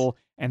Yes. evil,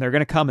 and they're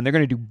gonna come and they're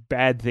gonna do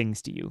bad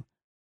things to you.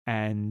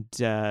 And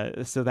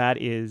so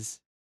that is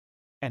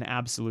an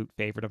absolute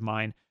favorite of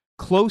mine.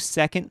 Close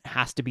second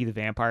has to be the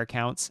Vampire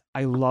Counts.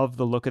 I love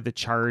the look of the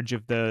charge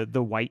of the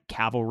white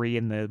cavalry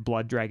and the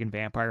blood dragon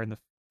vampire in the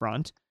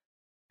front.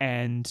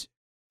 And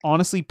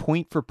honestly,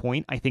 point for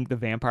point, I think the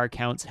Vampire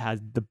Counts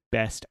has the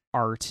best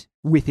art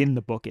within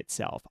the book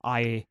itself.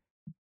 I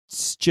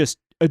just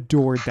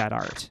adored that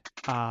art,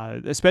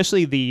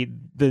 especially the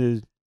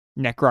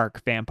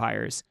Necrarch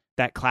vampires,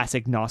 that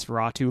classic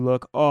Nosferatu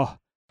look.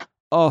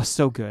 Oh,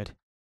 so good.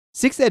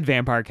 6th ed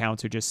Vampire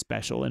Counts are just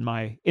special in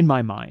my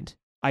mind.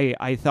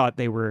 I thought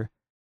they were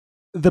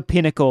the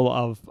pinnacle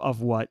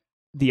of what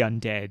the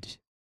undead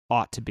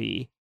ought to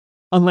be,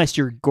 unless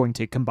you're going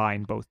to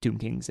combine both Tomb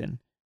Kings and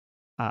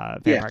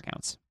Vampire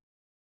Counts.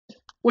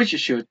 Which you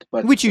should,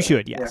 but which you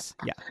should, yes,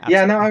 yeah.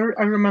 Yeah, no, I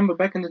remember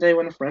back in the day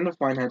when a friend of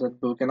mine had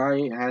that book, and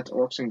I had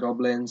Orcs and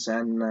Goblins,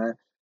 and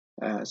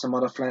some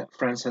other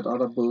friends had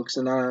other books,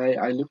 and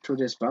I looked through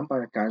this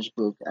Vampire Counts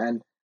book,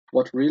 and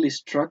what really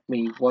struck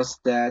me was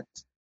that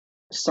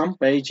some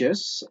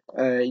pages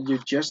you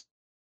just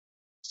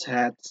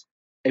had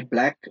a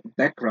black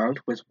background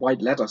with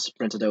white letters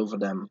printed over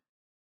them,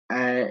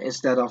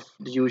 instead of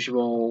the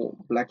usual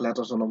black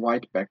letters on a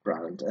white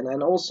background,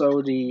 and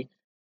also the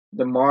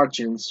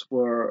margins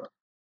were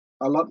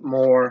a lot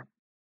more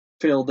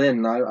filled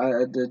in.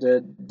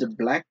 The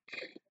black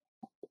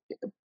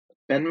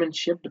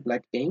penmanship, the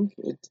black ink,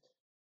 it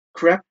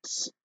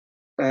crept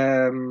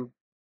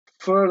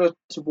further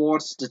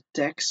towards the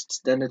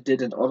text than it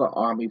did in other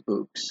army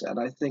books, and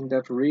I think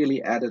that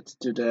really added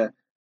to the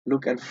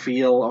look and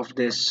feel of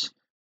this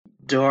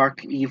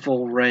dark,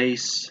 evil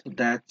race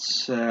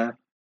that's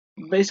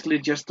basically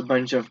just a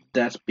bunch of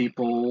dead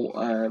people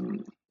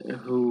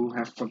who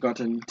have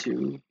forgotten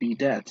to be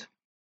dead.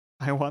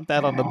 I want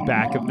that on the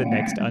back of the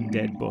next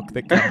undead book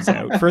that comes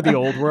out for the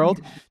old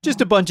world. Just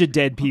a bunch of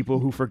dead people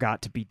who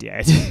forgot to be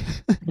dead.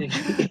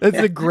 That's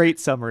a great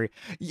summary.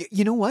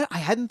 You know what? I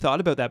hadn't thought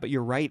about that, but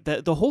you're right.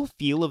 The whole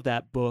feel of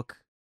that book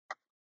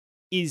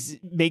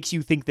makes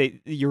you think that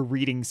you're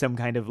reading some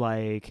kind of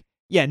like,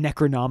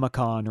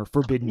 Necronomicon or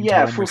Forbidden Tome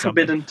or something.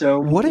 Forbidden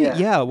Tome. What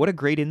a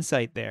great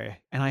insight there.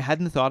 And I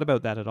hadn't thought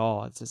about that at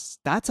all.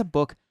 That's a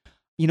book.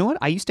 You know what?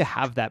 I used to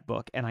have that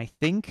book, and I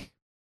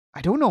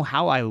don't know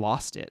how I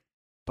lost it,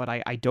 but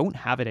I don't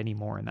have it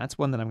anymore, and that's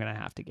one that I'm going to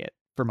have to get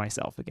for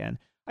myself again.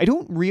 I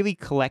don't really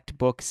collect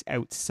books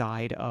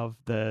outside of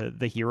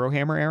the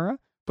Herohammer era,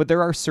 but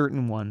there are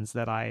certain ones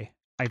that I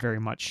very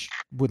much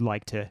would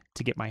like to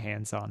get my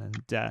hands on,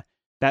 and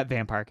that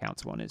Vampire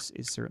Counts one is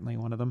certainly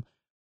one of them.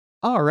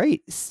 All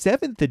right,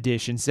 7th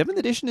edition. 7th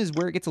edition is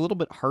where it gets a little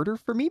bit harder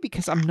for me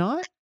because I'm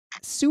not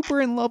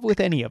super in love with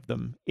any of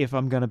them, if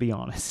I'm going to be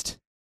honest.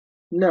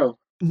 No.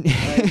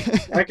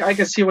 I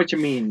can see what you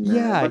mean.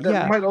 But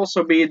that might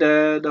also be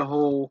the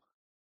whole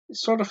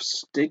sort of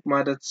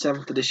stigma that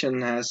 7th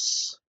edition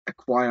has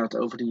acquired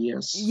over the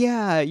years.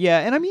 Yeah,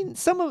 and I mean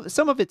some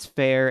of it's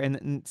fair,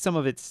 and some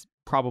of it's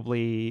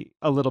probably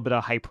a little bit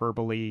of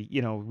hyperbole.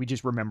 You know, we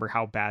just remember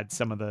how bad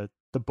some of the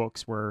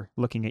books were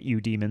looking at you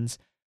demons.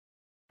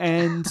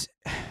 And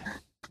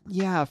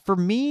yeah, for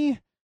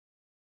me,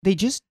 they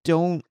just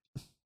don't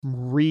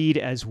read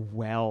as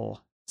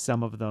well,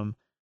 some of them.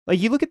 Like,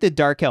 you look at the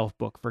Dark Elf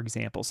book, for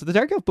example. So the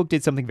Dark Elf book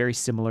did something very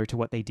similar to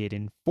what they did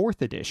in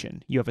 4th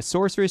edition. You have a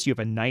sorceress, you have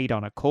a knight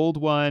on a cold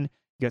one,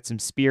 you got some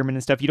spearmen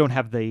and stuff. You don't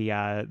have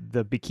the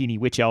bikini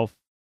witch elf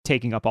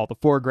taking up all the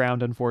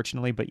foreground,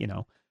 unfortunately, but you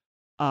know.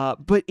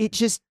 But it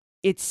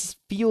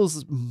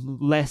feels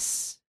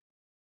less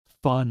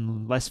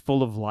fun, less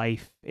full of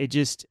life. It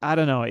just, I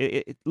don't know,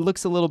 it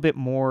looks a little bit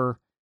more,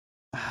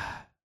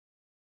 I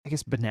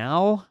guess,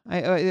 banal,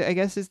 I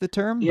guess is the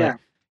term. Yeah.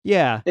 But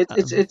yeah.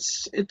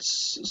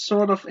 It's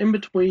sort of in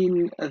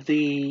between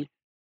the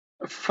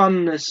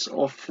funness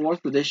of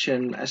 4th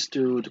edition as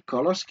to the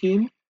color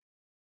scheme,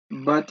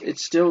 but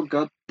it's still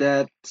got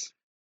that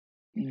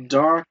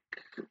dark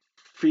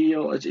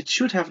feel. It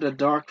should have the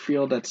dark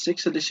feel that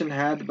 6th edition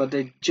had, but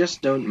they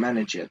just don't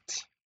manage it.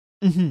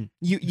 Mm-hmm.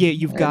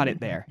 You've got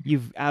it there.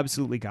 You've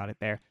absolutely got it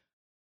there.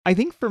 I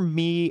think for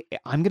me,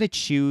 I'm gonna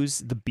choose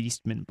the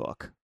Beastman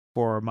book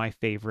for my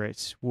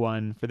favorite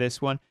one for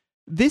this one.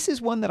 This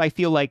is one that I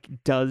feel like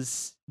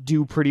does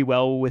do pretty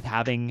well with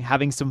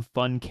having some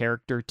fun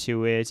character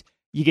to it.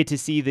 You get to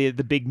see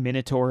the big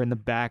Minotaur in the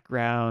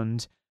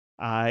background.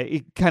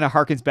 It kind of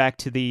harkens back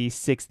to the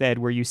Sixth Ed,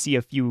 where you see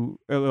a few,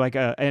 like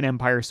an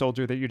Empire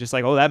soldier that you're just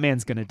like, oh, that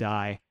man's gonna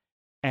die.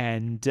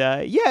 And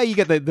yeah, you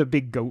get the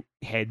big goat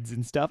heads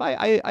and stuff.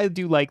 I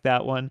do like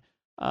that one.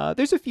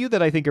 There's a few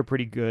that I think are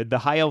pretty good. The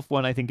High Elf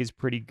one I think is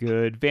pretty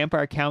good.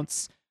 Vampire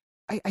Counts,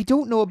 I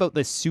don't know about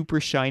the super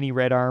shiny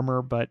red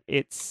armor, but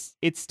it's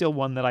still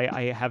one that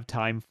I have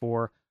time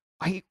for.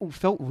 I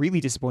felt really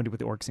disappointed with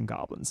the orcs and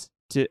goblins.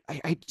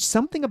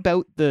 Something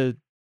about the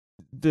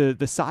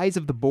size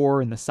of the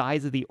boar and the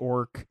size of the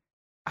orc,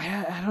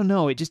 I don't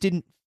know. It just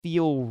didn't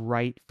feel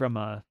right from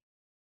a,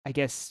 I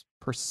guess,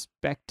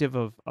 perspective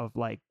of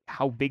like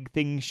how big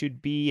things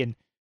should be, and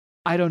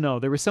I don't know.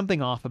 There was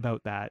something off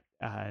about that,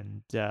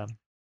 and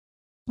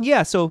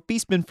yeah. So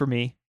Beastman for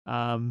me.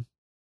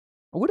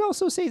 I would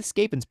also say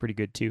Skaven's pretty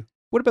good too.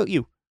 What about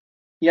you?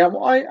 Yeah,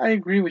 well, I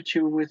agree with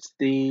you with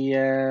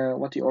the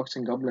what the orcs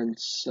and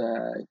goblins.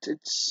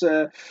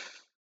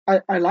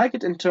 I like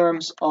it in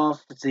terms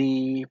of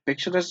the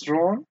picture that's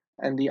drawn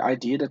and the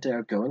idea that they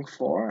are going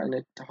for, and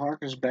it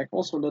harkens back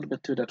also a little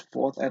bit to that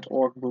fourth Ed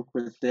orc book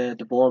with the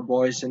boar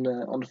boys on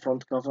the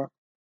front cover.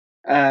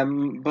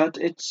 But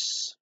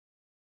it's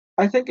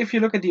I think if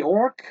you look at the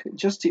orc,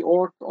 just the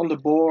orc on the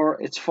boar,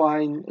 it's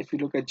fine. If you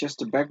look at just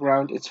the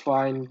background, it's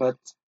fine. But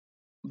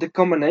the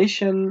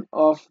combination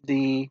of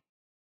the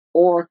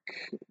orc,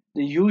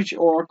 the huge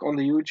orc on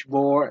the huge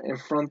boar in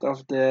front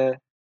of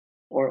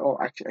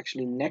or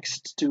actually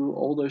next to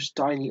all those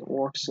tiny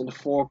orcs in the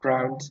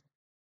foreground,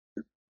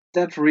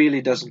 that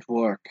really doesn't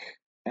work.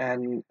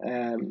 And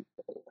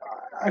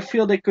I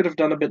feel they could have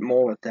done a bit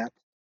more with that.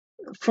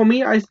 For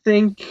me, I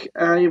think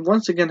I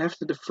once again have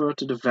to defer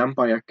to the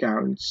vampire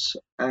counts.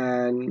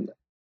 And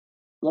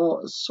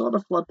well, sort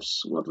of what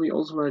we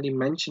also already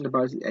mentioned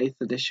about the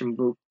 8th edition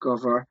book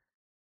cover.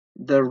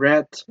 The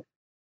red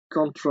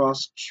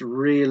contrasts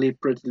really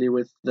prettily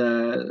with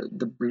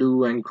the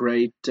blue and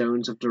gray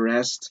tones of the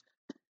rest,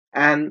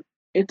 and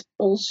it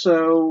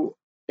also,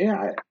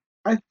 yeah,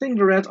 I think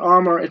the red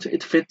armor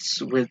it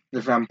fits with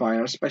the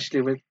vampire,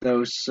 especially with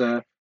those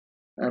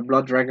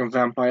blood dragon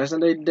vampires,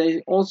 and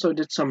they also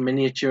did some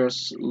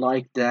miniatures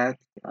like that.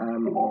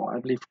 I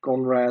believe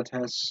Conrad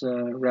has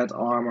red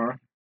armor.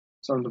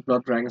 Some of the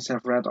blood dragons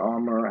have red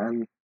armor,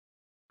 and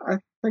I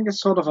think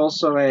it's sort of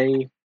also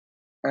a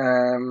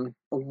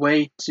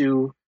way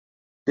to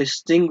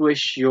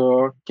distinguish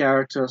your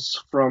characters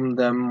from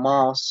the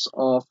mass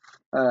of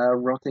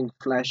rotting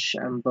flesh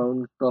and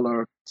bone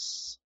colored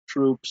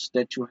troops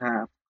that you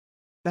have.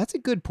 That's a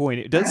good point.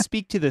 It does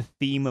speak to the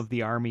theme of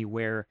the army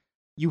where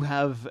you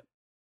have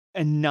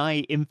a nigh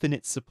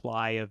infinite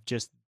supply of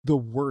just the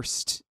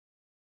worst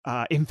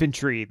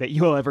infantry that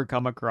you'll ever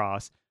come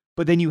across.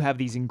 But then you have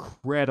these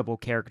incredible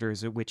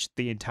characters at which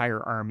the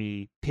entire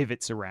army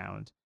pivots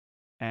around.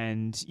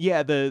 And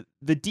yeah, the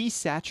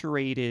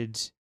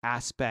desaturated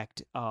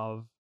aspect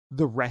of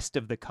the rest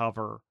of the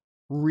cover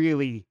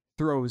really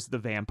throws the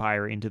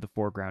vampire into the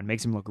foreground,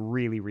 makes him look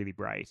really, really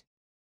bright.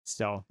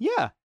 So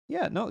yeah,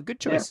 no,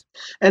 good Yeah, choice.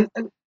 and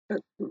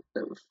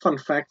fun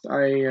fact,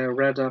 I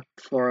read up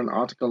for an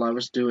article I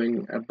was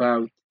doing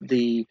about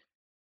the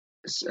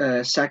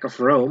sack of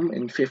Rome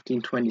in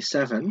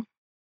 1527.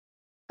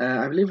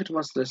 I believe it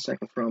was the sack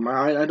of Rome.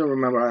 I don't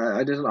remember.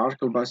 I did an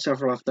article about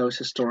several of those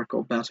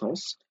historical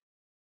battles.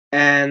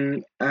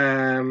 And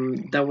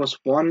there was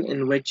one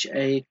in which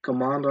a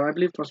commander, I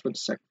believe it was with the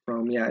second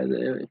Rome, yeah,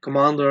 the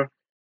commander,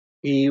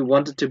 he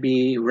wanted to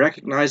be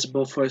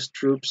recognizable for his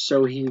troops,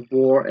 so he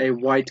wore a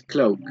white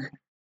cloak.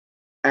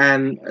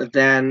 And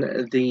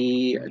then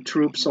the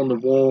troops on the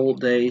wall,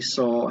 they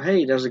saw,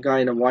 hey, there's a guy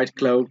in a white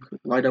cloak,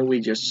 why don't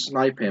we just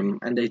snipe him?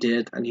 And they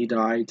did, and he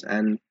died,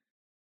 and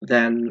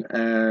then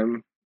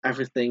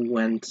everything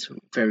went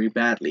very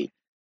badly.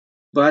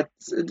 But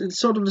it's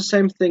sort of the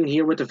same thing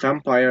here with the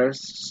vampire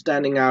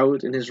standing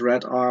out in his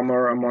red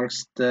armor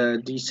amongst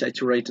the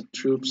desaturated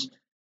troops.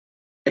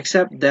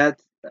 Except that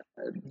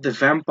the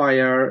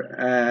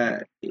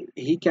vampire,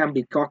 he can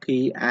be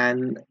cocky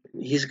and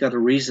he's got a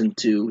reason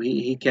to.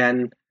 He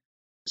can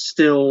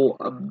still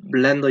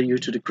blender you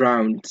to the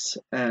ground,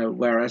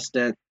 whereas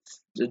that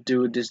the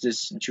dude,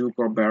 this Duke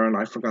or Baron,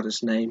 I forgot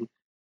his name.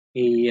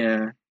 He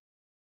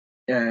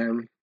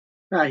um,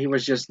 he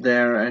was just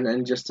there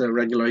and just a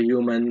regular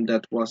human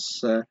that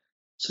was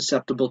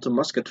susceptible to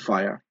musket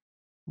fire.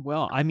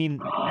 Well, I mean,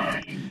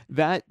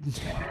 that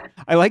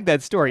I like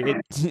that story.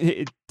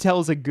 It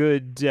tells a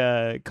good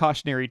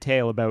cautionary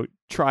tale about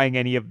trying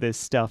any of this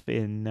stuff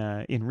in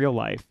real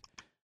life.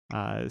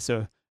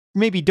 So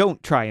maybe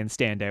don't try and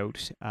stand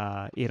out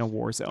in a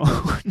war zone.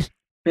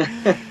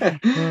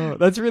 Oh,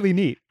 that's really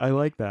neat. I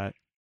like that.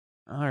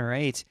 All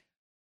right.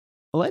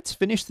 Let's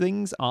finish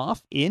things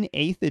off in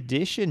 8th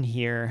edition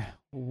here.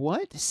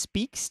 What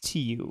speaks to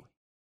you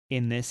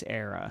in this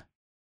era?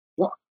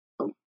 Well,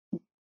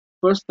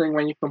 first thing,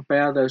 when you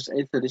compare those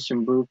 8th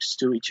edition books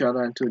to each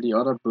other and to the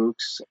other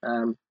books,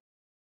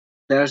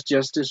 there's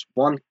just this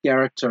one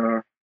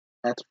character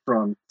at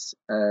front,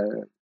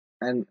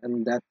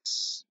 and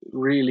that's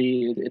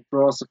really it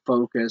draws the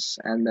focus,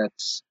 and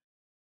that's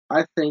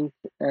I think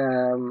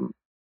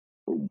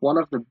one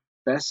of the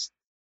best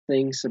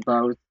things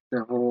about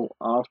the whole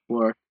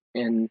artwork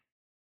in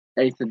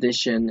 8th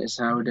edition is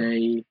how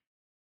they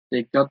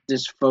got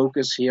this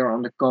focus here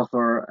on the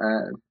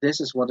cover.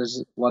 This is what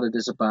it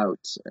is about.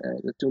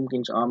 The Tomb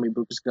King's army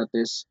book has got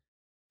this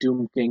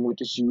Tomb King with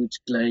this huge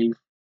glaive.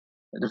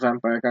 The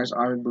Vampire Guy's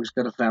army book's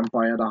got a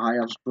vampire. The High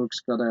Elf's book's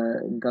got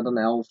an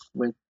elf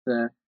with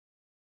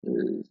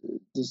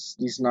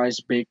these nice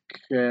big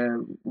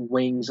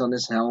wings on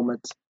his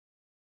helmet.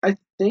 I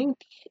think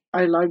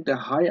I like the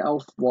High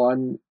Elf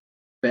one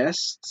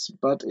best,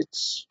 but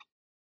it's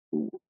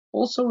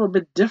also a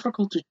bit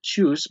difficult to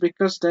choose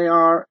because they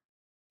are,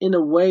 in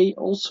a way,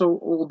 also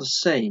all the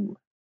same.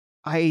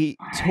 I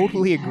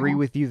totally agree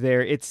with you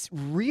there. It's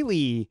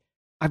really,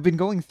 I've been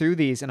going through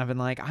these and I've been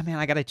like, oh man,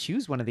 I got to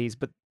choose one of these,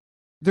 but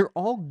they're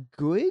all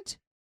good,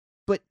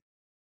 but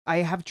I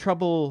have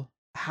trouble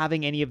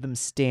having any of them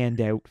stand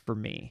out for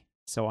me.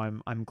 So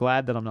I'm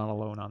glad that I'm not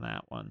alone on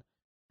that one.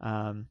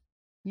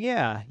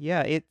 Yeah,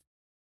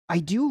 I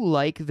do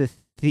like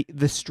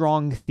the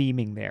strong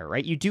theming there,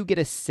 right? You do get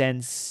a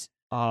sense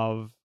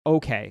of,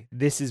 okay,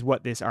 this is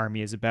what this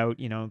army is about.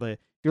 You know,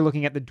 you're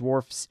looking at the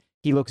dwarfs.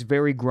 He looks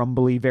very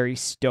grumbly, very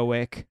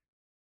stoic.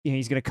 You know,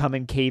 he's gonna come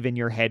and cave in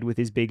your head with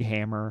his big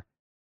hammer.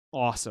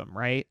 Awesome,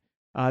 right?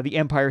 The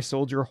Empire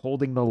soldier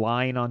holding the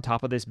line on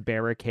top of this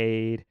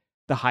barricade.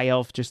 The high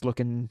elf just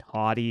looking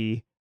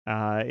haughty,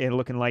 and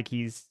looking like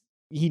he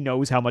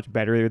knows how much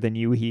better than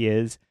you he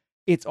is.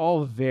 It's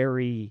all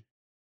very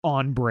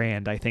on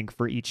brand, I think,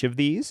 for each of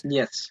these.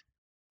 Yes.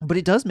 But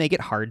it does make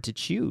it hard to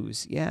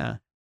choose. Yeah.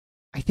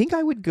 I think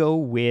I would go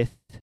with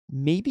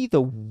maybe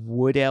the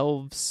Wood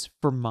Elves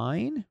for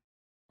mine.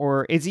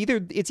 Or it's either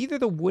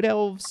the Wood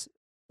Elves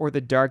or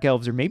the Dark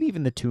Elves, or maybe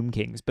even the Tomb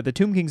Kings. But the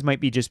Tomb Kings might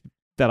be just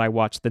that I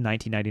watched the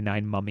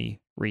 1999 Mummy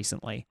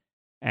recently.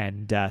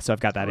 And so I've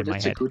got that in my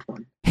head. That's a good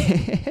one.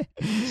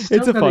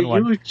 It's a fun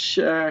one. Huge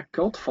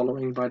cult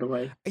following, by the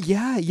way.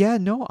 Yeah.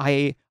 No,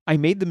 I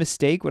made the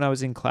mistake when I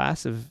was in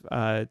class of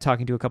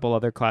talking to a couple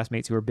other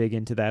classmates who were big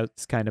into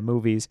those kind of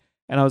movies.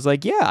 And I was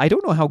like, yeah, I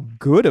don't know how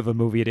good of a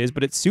movie it is,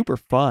 but it's super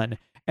fun.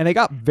 And they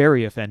got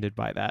very offended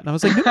by that. And I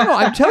was like, no,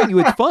 I'm telling you,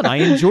 it's fun. I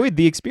enjoyed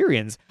the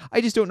experience.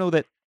 I just don't know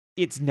that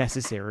it's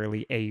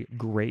necessarily a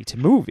great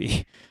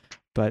movie.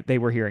 But they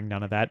were hearing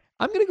none of that.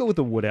 I'm going to go with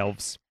the Wood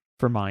Elves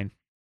for mine.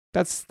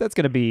 That's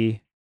going to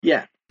be...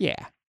 Yeah.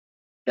 Yeah.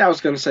 Yeah, I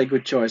was going to say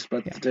good choice,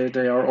 but yeah.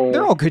 They're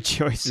all good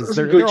choices.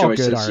 They're good all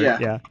choices, good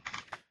art. Yeah.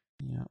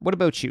 What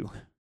about you?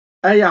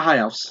 Yeah, High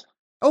Elves.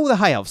 Oh, the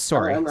High Elves.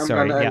 Sorry. I'm going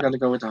to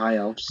go with the High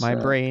Elves. My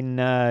brain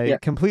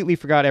completely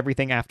forgot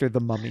everything after the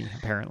Mummy,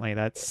 apparently.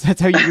 That's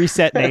how you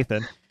reset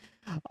Nathan.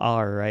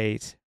 All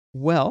right.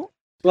 Well,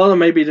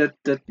 maybe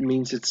that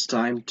means it's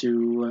time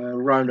to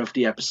round off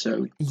the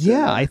episode.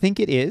 Yeah, I think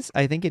it is.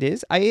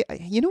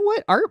 You know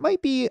what? Art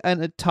might be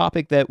a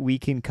topic that we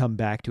can come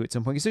back to at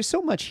some point because there's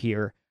so much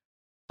here.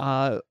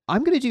 I'm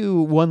going to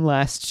do one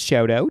last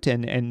shout out,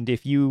 and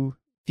if you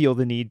feel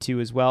the need to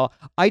as well,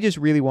 I just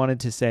really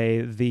wanted to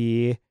say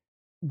the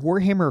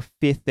Warhammer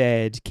 5th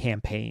Ed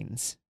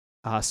campaigns,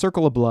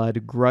 Circle of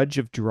Blood, Grudge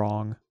of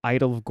Drong,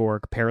 Idol of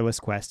Gork, Perilous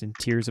Quest, and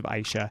Tears of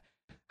Aisha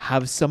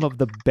have some of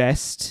the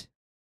best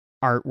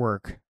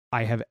artwork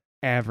I have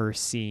ever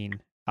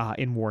seen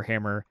in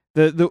Warhammer.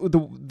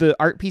 The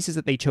art pieces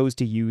that they chose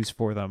to use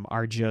for them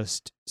are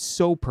just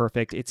so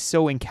perfect. It's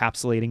so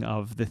encapsulating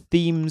of the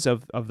themes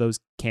of those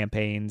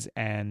campaigns,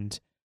 and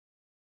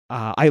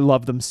I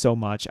love them so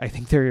much. I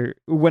think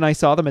when I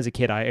saw them as a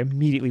kid, I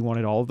immediately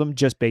wanted all of them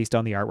just based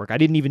on the artwork. I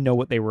didn't even know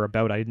what they were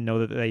about. I didn't know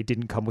that they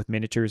didn't come with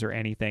miniatures or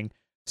anything.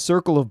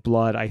 Circle of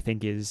Blood, I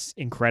think, is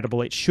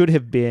incredible. It should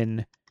have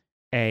been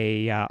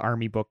a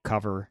army book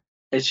cover.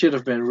 It should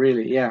have been,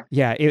 really, yeah.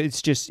 Yeah,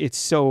 it's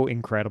so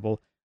incredible.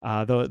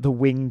 The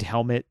winged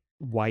helmet,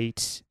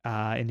 white,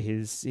 and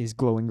his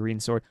glowing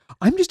green sword.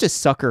 I'm just a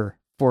sucker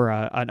for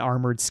an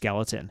armored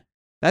skeleton.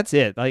 That's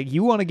it. Like,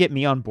 you want to get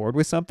me on board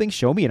with something?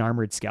 Show me an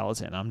armored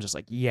skeleton. I'm just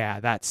like,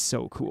 yeah, that's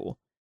so cool.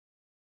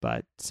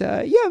 But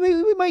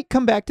maybe we might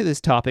come back to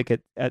this topic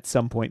at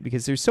some point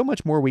because there's so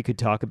much more we could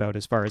talk about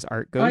as far as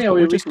art goes. But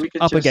we're just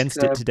up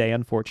against it today,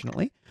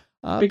 unfortunately.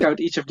 Pick out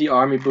each of the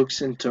army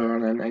books in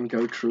turn and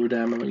go through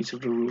them and each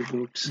of the rule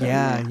books.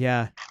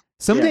 Yeah.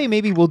 Someday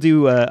maybe we'll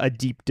do a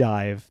deep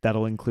dive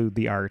that'll include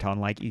the art on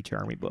like each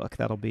army book.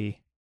 That would be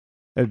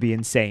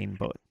insane,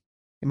 but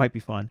it might be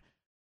fun.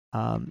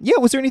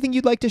 Was there anything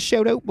you'd like to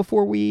shout out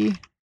before we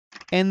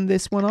end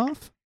this one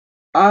off?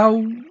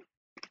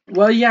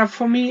 Well, yeah,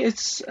 for me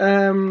it's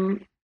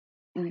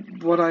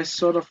what I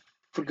sort of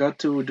forgot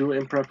to do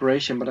in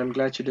preparation, but I'm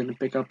glad you didn't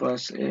pick up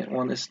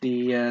on is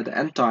the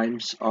end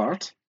times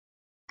art.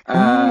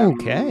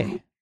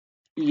 Okay.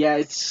 Yeah,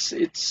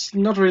 it's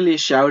not really a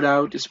shout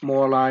out. It's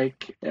more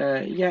like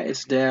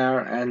it's there,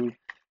 and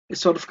it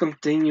sort of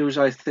continues,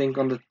 I think,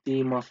 on the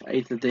theme of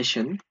 8th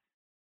edition.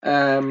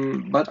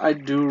 But I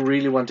do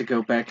really want to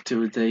go back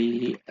to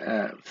the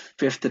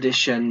 5th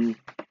edition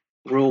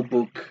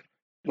rulebook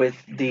with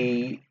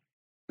the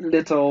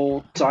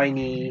little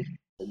tiny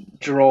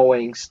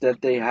drawings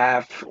that they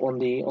have on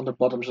the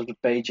bottoms of the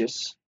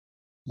pages.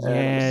 Let me see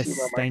where Yes,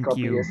 my thank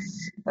copy you.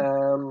 is.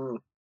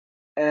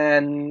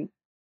 And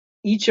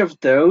each of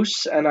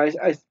those, and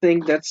I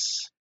think that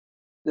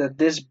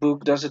this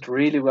book does it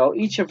really well.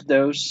 Each of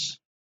those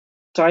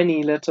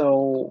tiny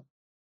little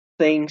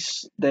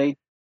things, they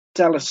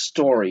tell a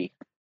story,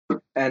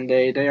 and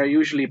they are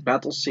usually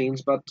battle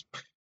scenes, but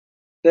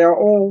they are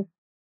all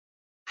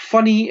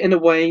funny in a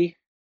way.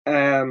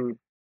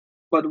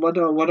 But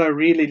what I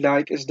really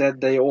like is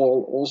that they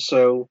all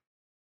also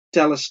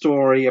tell a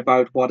story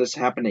about what is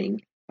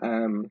happening.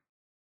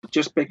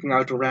 Just picking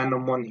out a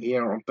random one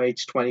here on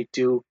page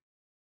 22,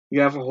 you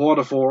have a horde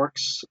of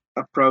orcs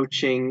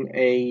approaching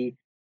a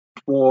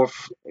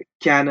dwarf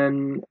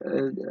cannon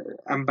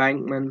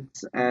embankment,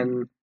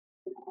 and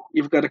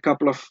you've got a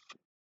couple of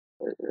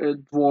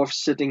dwarves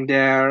sitting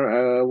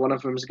there. One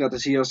of them's got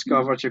his ears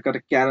covered. You've got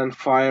a cannon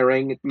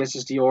firing. It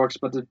misses the orcs,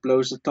 but it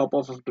blows the top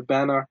off of the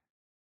banner.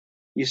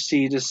 You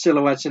see the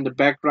silhouettes in the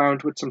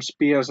background with some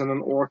spears and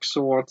an orc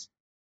sword.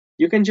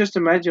 You can just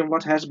imagine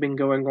what has been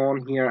going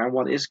on here and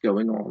what is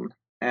going on.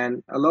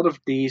 And a lot of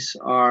these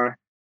are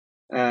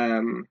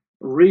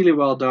really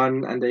well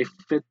done, and they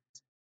fit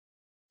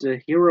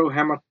the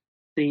Herohammer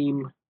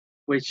theme,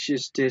 which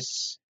is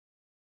this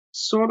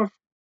sort of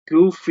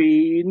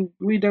goofy.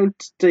 We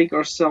don't take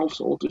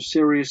ourselves all too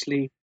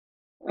seriously,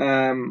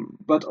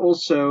 but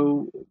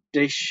also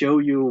they show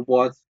you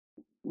what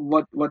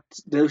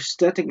those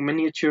static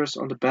miniatures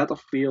on the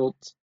battlefield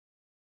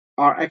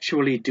are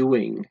actually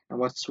doing and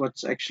what's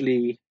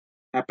actually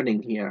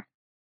happening here.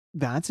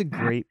 That's a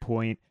great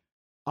point.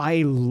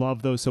 I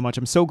love those so much.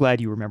 I'm so glad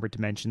you remembered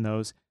to mention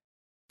those.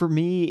 For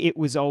me, it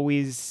was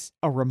always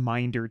a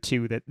reminder,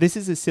 too, that this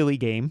is a silly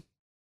game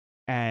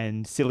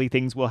and silly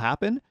things will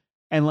happen.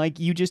 And like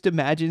you just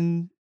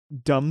imagine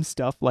dumb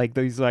stuff like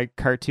these like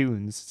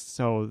cartoons.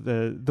 So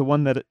the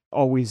one that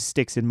always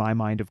sticks in my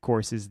mind, of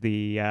course, is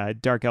the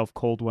Dark Elf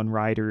Cold One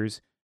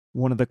Riders.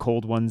 One of the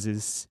cold ones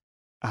is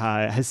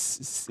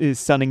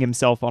sunning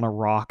himself on a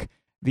rock.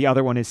 The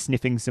other one is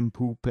sniffing some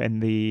poop,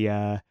 and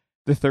the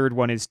third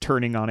one is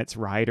turning on its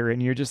rider.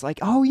 And you're just like,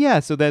 oh yeah.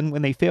 So then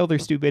when they fail their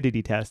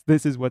stupidity test,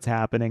 this is what's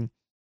happening.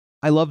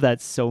 I love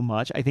that so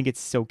much. I think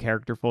it's so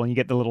characterful, and you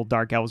get the little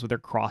dark elves with their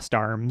crossed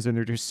arms, and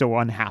they're just so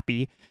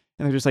unhappy,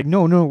 and they're just like,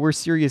 no, no, we're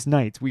serious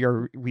knights. We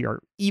are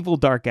evil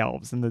dark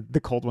elves, and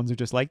the cold ones are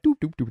just like doop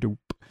doop doop doop,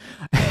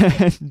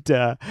 and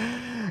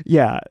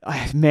yeah,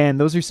 man,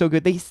 those are so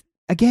good. They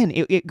again,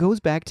 it goes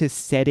back to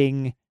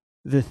setting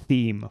the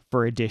theme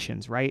for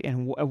editions, right,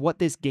 and what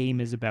this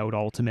game is about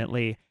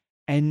ultimately,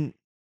 and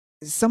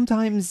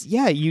sometimes,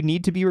 yeah, you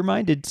need to be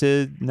reminded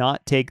to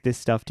not take this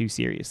stuff too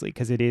seriously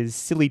because it is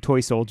silly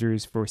toy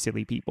soldiers for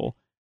silly people.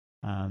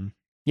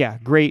 Yeah,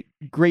 great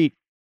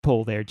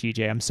pull there,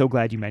 GJ. I'm so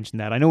glad you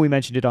mentioned that. I know we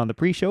mentioned it on the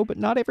pre-show, but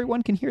not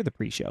everyone can hear the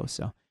pre-show,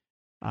 so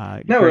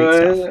Now,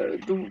 great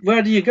stuff.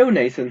 where do you go,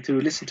 Nathan, to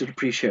listen to the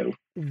pre-show?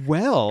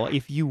 Well,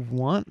 if you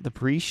want the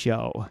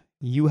pre-show,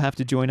 you have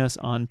to join us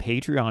on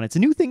Patreon. It's a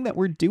new thing that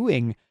we're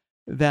doing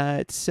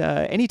that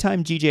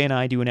anytime GJ and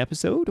I do an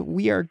episode,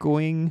 we are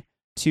going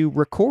to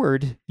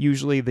record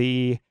usually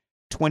the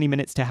 20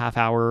 minutes to half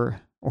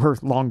hour or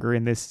longer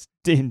in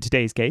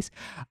today's case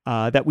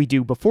that we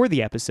do before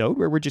the episode,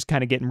 where we're just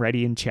kind of getting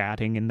ready and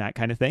chatting and that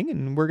kind of thing.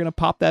 And we're going to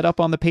pop that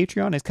up on the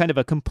Patreon as kind of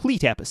a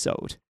complete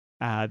episode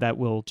that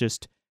will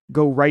just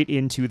go right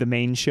into the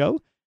main show.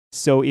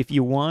 So if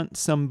you want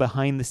some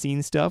behind the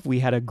scenes stuff, we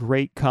had a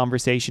great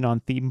conversation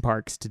on theme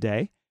parks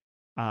today.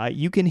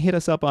 You can hit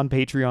us up on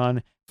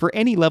Patreon. For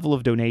any level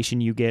of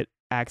donation, you get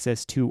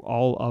access to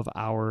all of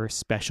our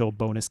special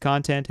bonus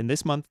content. And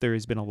this month, there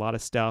has been a lot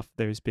of stuff.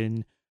 There's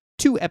been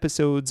 2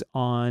 episodes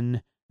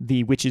on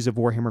the Witches of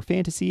Warhammer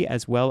Fantasy,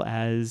 as well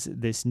as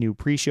this new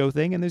pre-show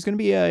thing. And there's going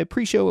to be a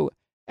pre-show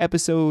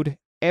episode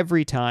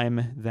every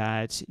time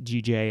that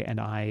GJ and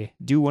I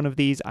do one of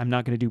these. I'm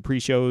not going to do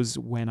pre-shows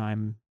when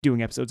I'm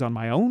doing episodes on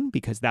my own,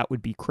 because that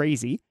would be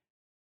crazy.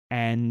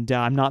 And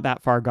I'm not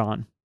that far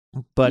gone.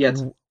 But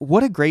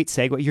what a great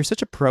segue. You're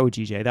such a pro,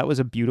 GJ. That was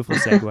a beautiful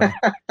segue.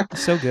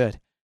 So good.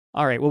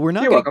 All right. Well, we're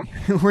not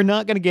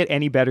going to get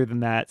any better than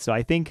that. So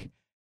I think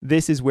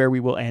this is where we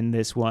will end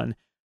this one.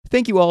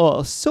 Thank you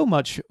all so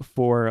much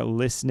for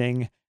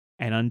listening.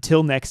 And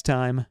until next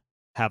time,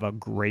 have a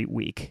great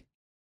week.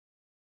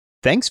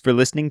 Thanks for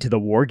listening to the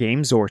War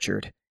Games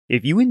Orchard.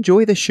 If you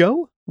enjoy the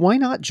show, why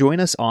not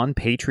join us on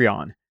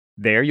Patreon?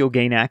 There you'll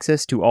gain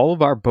access to all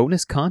of our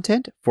bonus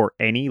content for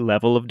any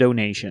level of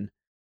donation.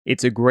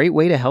 It's a great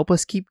way to help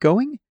us keep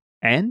going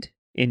and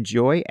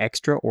enjoy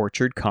extra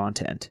Orchard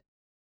content.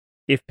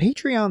 If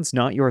Patreon's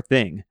not your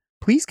thing,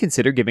 please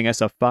consider giving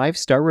us a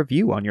 5-star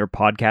review on your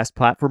podcast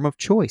platform of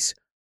choice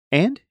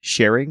and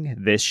sharing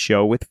this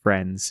show with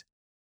friends.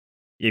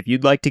 If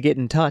you'd like to get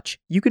in touch,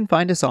 you can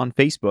find us on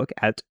Facebook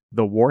at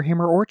The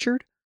Warhammer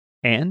Orchard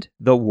and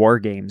The War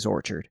Games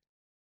Orchard,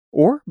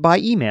 or by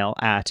email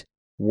at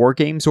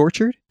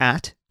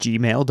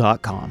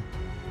wargamesorchard@gmail.com.